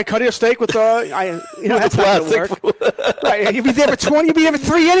 Yeah, ever try cutting a steak with that's not going to work. Right, you'll be there for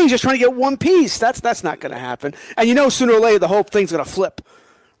 3 innings just trying to get one piece. That's not going to happen. And sooner or later the whole thing's going to flip.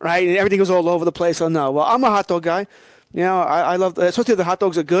 Right, and everything goes all over the place. Oh no! Well, I'm a hot dog guy. I love, especially if the hot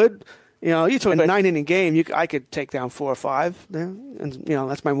dogs are good. You took a 9-inning game. I could take down 4 or 5 there, and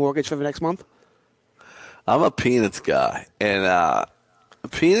that's my mortgage for the next month. I'm a peanuts guy, and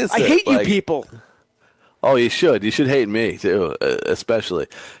peanuts. I hate you people. Oh, you should. You should hate me too, especially.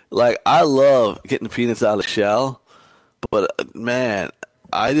 Like, I love getting the peanuts out of the shell, but man,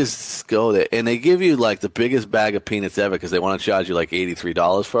 I just go there, and they give you like the biggest bag of peanuts ever because they want to charge you like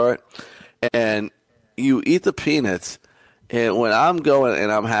 $83 for it. And you eat the peanuts, and when I'm going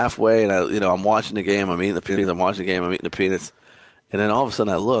and I'm halfway and I'm watching the game, I'm eating the peanuts, I'm watching the game, I'm eating the peanuts, and then all of a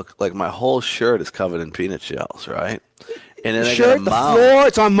sudden I look, like my whole shirt is covered in peanut shells, right? And then the floor,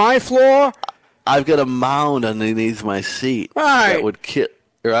 it's on my floor. I've got a mound underneath my seat right. That would kill,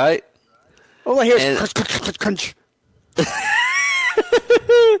 right? All I hear is crunch.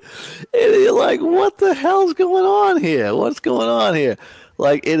 And you're like, what the hell's going on here? What's going on here?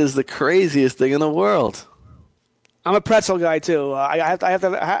 Like, it is the craziest thing in the world. I'm a pretzel guy too. I have to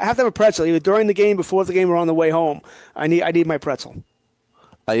have a pretzel either during the game, before the game, or on the way home. I need my pretzel.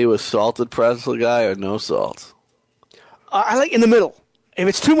 Are you a salted pretzel guy or no salt? I like in the middle. If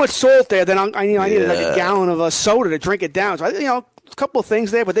it's too much salt there, then I need like a gallon of a soda to drink it down. So a couple of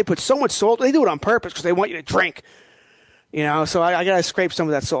things there, but they put so much salt. They do it on purpose because they want you to drink. So I got to scrape some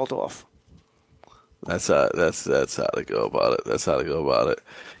of that salt off. That's how to go about it. That's how to go about it.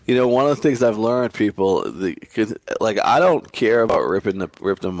 One of the things I've learned, people, I don't care about ripping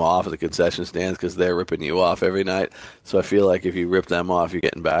them off at the concession stands because they're ripping you off every night. So I feel like if you rip them off, you're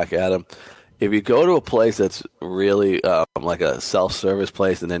getting back at them. If you go to a place that's really like a self-service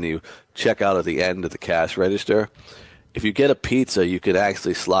place and then you check out at the end of the cash register, if you get a pizza, you could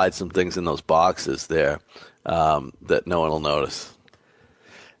actually slide some things in those boxes there that no one will notice.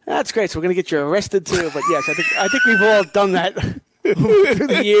 That's great. So we're going to get you arrested too. But yes, I think we've all done that through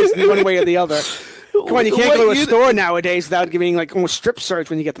the years in one way or the other. Come on, you can't go to a store nowadays without giving almost strip search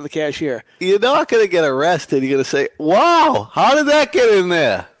when you get to the cashier. You're not going to get arrested. You're going to say, wow, how did that get in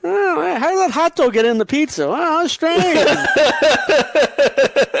there? Oh, how did that hot dog get in the pizza? Oh, how strange.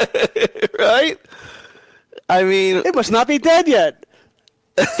 Right? I mean, it must not be dead yet.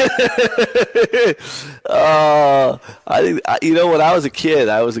 I think when I was a kid,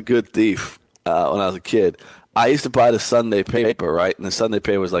 I was a good thief. When I was a kid, I used to buy the Sunday paper, right? And the Sunday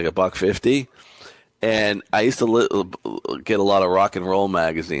paper was like $1.50. And I used to get a lot of rock and roll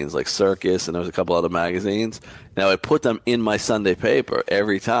magazines, like Circus, and there was a couple other magazines. And I would put them in my Sunday paper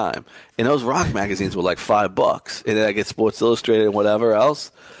every time. And those rock magazines were like $5. And then I get Sports Illustrated and whatever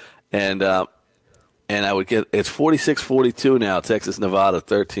else. And I would get, it's 46:42 now, Texas, Nevada,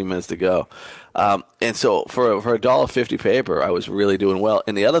 13 minutes to go. And so for a $1.50 paper, I was really doing well.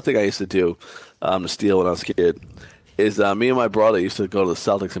 And the other thing I used to do to steal when I was a kid is me and my brother used to go to the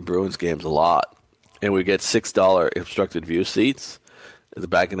Celtics and Bruins games a lot. And we'd get $6 obstructed view seats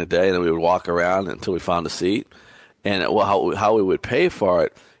back in the day, and then we would walk around until we found a seat. And how we would pay for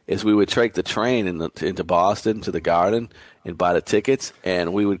it is we would take the train into Boston to the Garden and buy the tickets,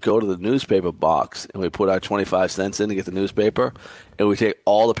 and we would go to the newspaper box, and we'd put our 25 cents in to get the newspaper, and we'd take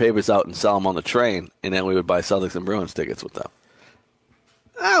all the papers out and sell them on the train, and then we would buy Celtics and Bruins tickets with them.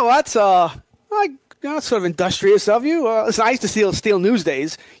 Oh, that's that's sort of industrious of you. Listen, I used to steal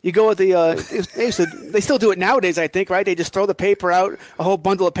Newsdays. You go at they still do it nowadays, I think, right? They just throw the paper out, a whole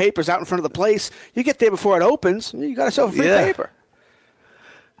bundle of papers out in front of the place. You get there before it opens, you got yourself a free paper.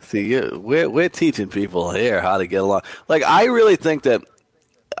 See, we're teaching people here how to get along. Like, I really think that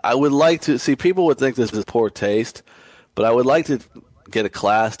I would like to see, people would think this is poor taste, but I would like to get a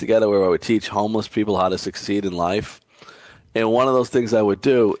class together where I would teach homeless people how to succeed in life. And one of those things I would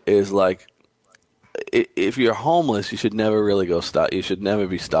do is, like, if you're homeless, you should never really you should never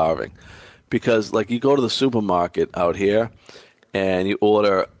be starving. Because, like, you go to the supermarket out here and you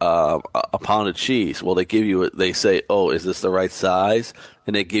order a pound of cheese. Well, they say, oh, is this the right size?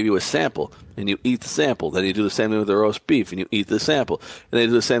 And they give you a sample, and you eat the sample. Then you do the same thing with the roast beef, and you eat the sample. And they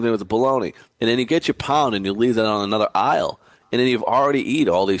do the same thing with the bologna. And then you get your pound, and you leave that on another aisle. And then you've already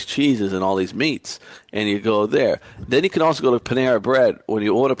eaten all these cheeses and all these meats, and you go there. Then you can also go to Panera Bread. When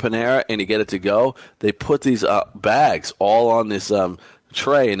you order Panera and you get it to go, they put these bags all on this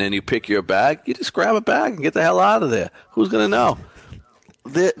tray, and then you pick your bag. You just grab a bag and get the hell out of there. Who's going to know?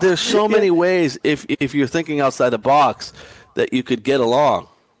 There's so many ways, if you're thinking outside the box, that you could get along.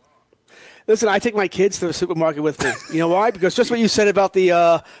 Listen, I take my kids to the supermarket with me. You know why? Because just what you said about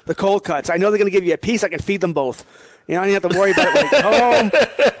the cold cuts. I know they're going to give you a piece. I can feed them both. I don't have to worry about it when I get home.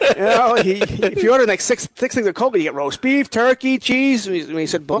 If you order like six things of cold, you get roast beef, turkey, cheese. When he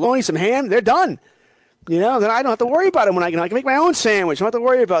said bologna, some ham, they're done. Then I don't have to worry about them when I can make my own sandwich. I don't have to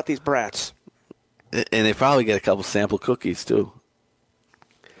worry about these brats. And they probably get a couple sample cookies too.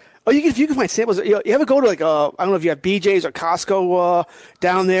 Oh, you can find samples. You ever go to I don't know if you have BJ's or Costco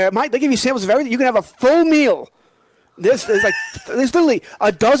down there? They give you samples of everything. You can have a full meal. There's literally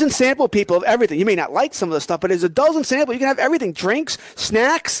a dozen sample people of everything. You may not like some of the stuff, but there's a dozen sample. You can have everything: drinks,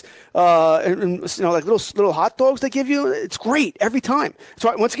 snacks, and like little hot dogs they give you. It's great every time.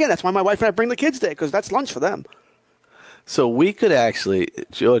 So once again, that's why my wife and I bring the kids there, because that's lunch for them. So we could actually,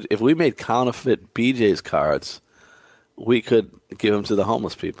 George, if we made counterfeit BJ's cards, we could give them to the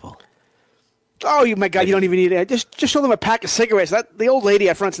homeless people. Oh, my God, you don't even need it. Just show them a pack of cigarettes. The old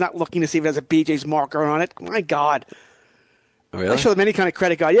lady up front's not looking to see if it has a BJ's marker on it. My God. Really? I show them any kind of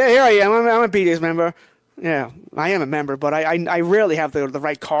credit card. Yeah, here I am. I'm a BJ's member. Yeah, I am a member, but I rarely have the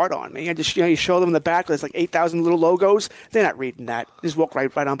right card on me. I just, you show them in the back. There's like 8,000 little logos. They're not reading that. They just walk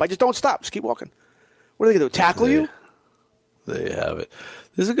right on by. Just don't stop. Just keep walking. What are they going to do, tackle you? There you have it.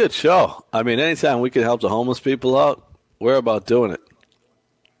 This is a good show. I mean, anytime we can help the homeless people out, we're about doing it.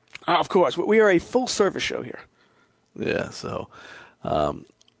 Of course. We are a full-service show here. Yeah, so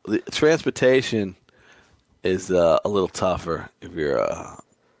the transportation is a little tougher if you're a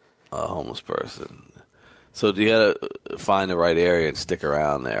homeless person. So you got to find the right area and stick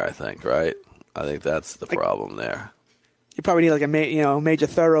around there, I think, right? I think that's the problem there. You probably need like a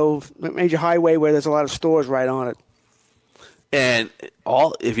major highway where there's a lot of stores right on it. And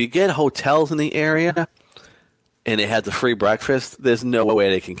if you get hotels in the area and they have the free breakfast, there's no way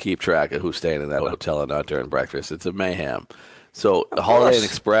they can keep track of who's staying in that hotel or not during breakfast. It's a mayhem. So Holiday Inn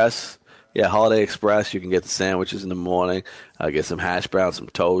Express, Holiday Express, you can get the sandwiches in the morning, get some hash browns, some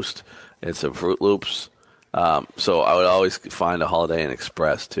toast, and some Fruit Loops. So I would always find a Holiday Inn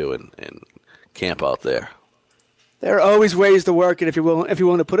Express too and camp out there. There are always ways to work it if you're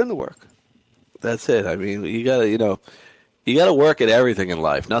willing to put in the work. That's it. I mean, you gotta work at everything in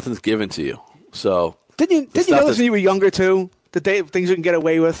life. Nothing's given to you. So didn't you notice when you were younger too? Things you can get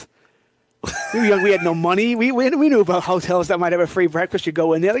away with. We were young. We had no money. We knew about hotels that might have a free breakfast. You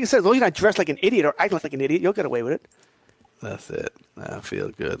go in there, like I said, as long as you're not dressed like an idiot or acting like an idiot, you'll get away with it. That's it. I feel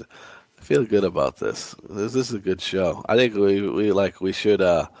good. I feel good about this. This is a good show. I think we should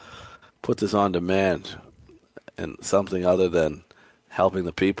put this on demand and something other than helping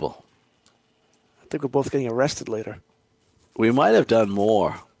the people. I think we're both getting arrested later. We might have done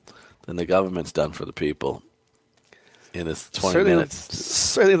more than the government's done for the people in this 20 minutes.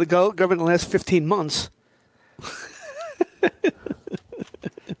 Certainly the government in the last 15 months.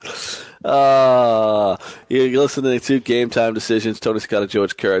 You're listening to Game Time Decisions, Tony Scott and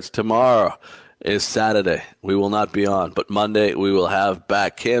George Kurtz. Tomorrow is Saturday. We will not be on, but Monday we will have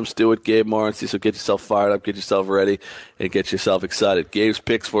back Cam Stewart, Gabe Morency. So get yourself fired up, get yourself ready, and get yourself excited. Gabe's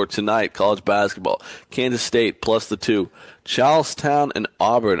picks for tonight: college basketball, Kansas State plus the 2, Charlestown and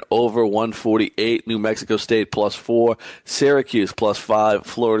Auburn over 148, New Mexico State plus 4, Syracuse plus 5,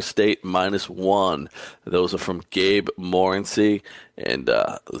 Florida State minus 1. Those are from Gabe Morency and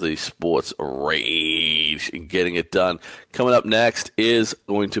the Sports Rage and getting it done. Coming up next is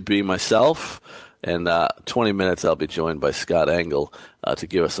going to be myself. And 20 minutes, I'll be joined by Scott Engel to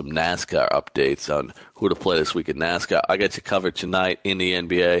give us some NASCAR updates on who to play this week in NASCAR. I got you covered tonight in the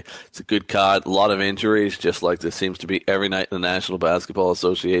NBA. It's a good card. A lot of injuries, just like there seems to be every night in the National Basketball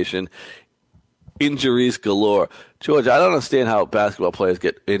Association. Injuries galore. George, I don't understand how basketball players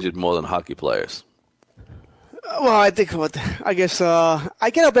get injured more than hockey players. Well, I get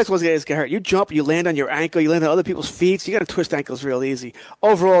how basketball guys get hurt. You jump, you land on your ankle, you land on other people's feet, so you got to twist ankles real easy.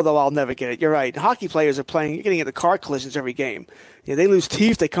 Overall, though, I'll never get it. You're right. Hockey players are you're getting into car collisions every game. They lose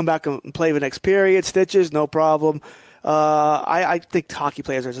teeth, they come back and play the next period, stitches, no problem. I think hockey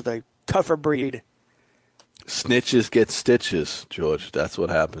players are the tougher breed. Snitches get stitches, George. That's what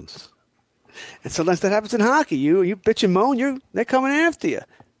happens. And sometimes that happens in hockey. You bitch and moan, they're coming after you.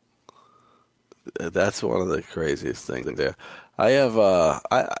 That's one of the craziest things there.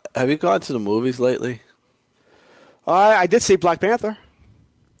 Have you gone to the movies lately? I did see Black Panther.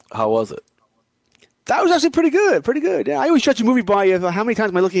 How was it? That was actually pretty good. Yeah, I always judge a movie by how many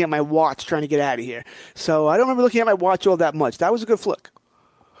times am I looking at my watch trying to get out of here. So I don't remember looking at my watch all that much. That was a good flick.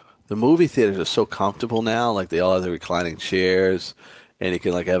 The movie theaters are so comfortable now. Like, they all have the reclining chairs, and you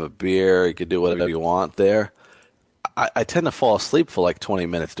can have a beer. You can do whatever you want there. I tend to fall asleep for 20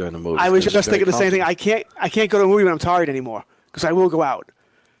 minutes during the movie. I was just thinking the same thing. I can't go to a movie when I'm tired anymore because I will go out.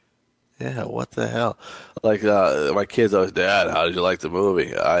 Yeah, what the hell? My kids always, Dad, how did you like the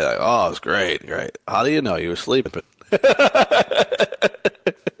movie? Oh, it was great. How do you know? You were sleeping.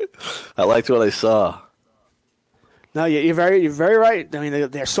 I liked what I saw. No, you're very right. I mean,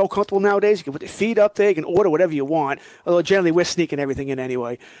 they're so comfortable nowadays. You can put your feet up there. You can order whatever you want. Although generally we're sneaking everything in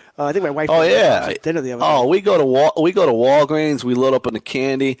anyway. I think my wife. Oh yeah, dinner the other day. We go to Walgreens. We load up on the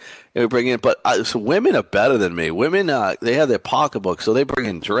candy and we bring in. But so women are better than me. Women, they have their pocketbook, so they bring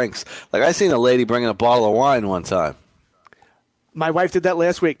in drinks. Like, I seen a lady bring in a bottle of wine one time. My wife did that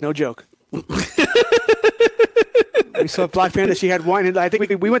last week. No joke. We saw Black Panther. She had wine, and I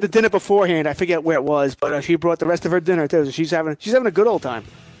think we went to dinner beforehand. I forget where it was, but she brought the rest of her dinner too. So she's having a good old time.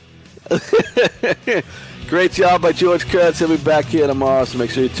 Great job by George Kurtz. He'll be back here tomorrow, so make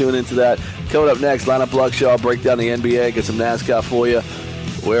sure you tune into that. Coming up next, Lineup Block Show. I'll break down the NBA, get some NASCAR for you.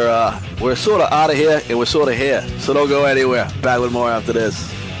 We're sort of out of here, and we're sort of here, so don't go anywhere. Back with more after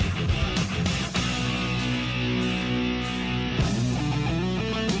this.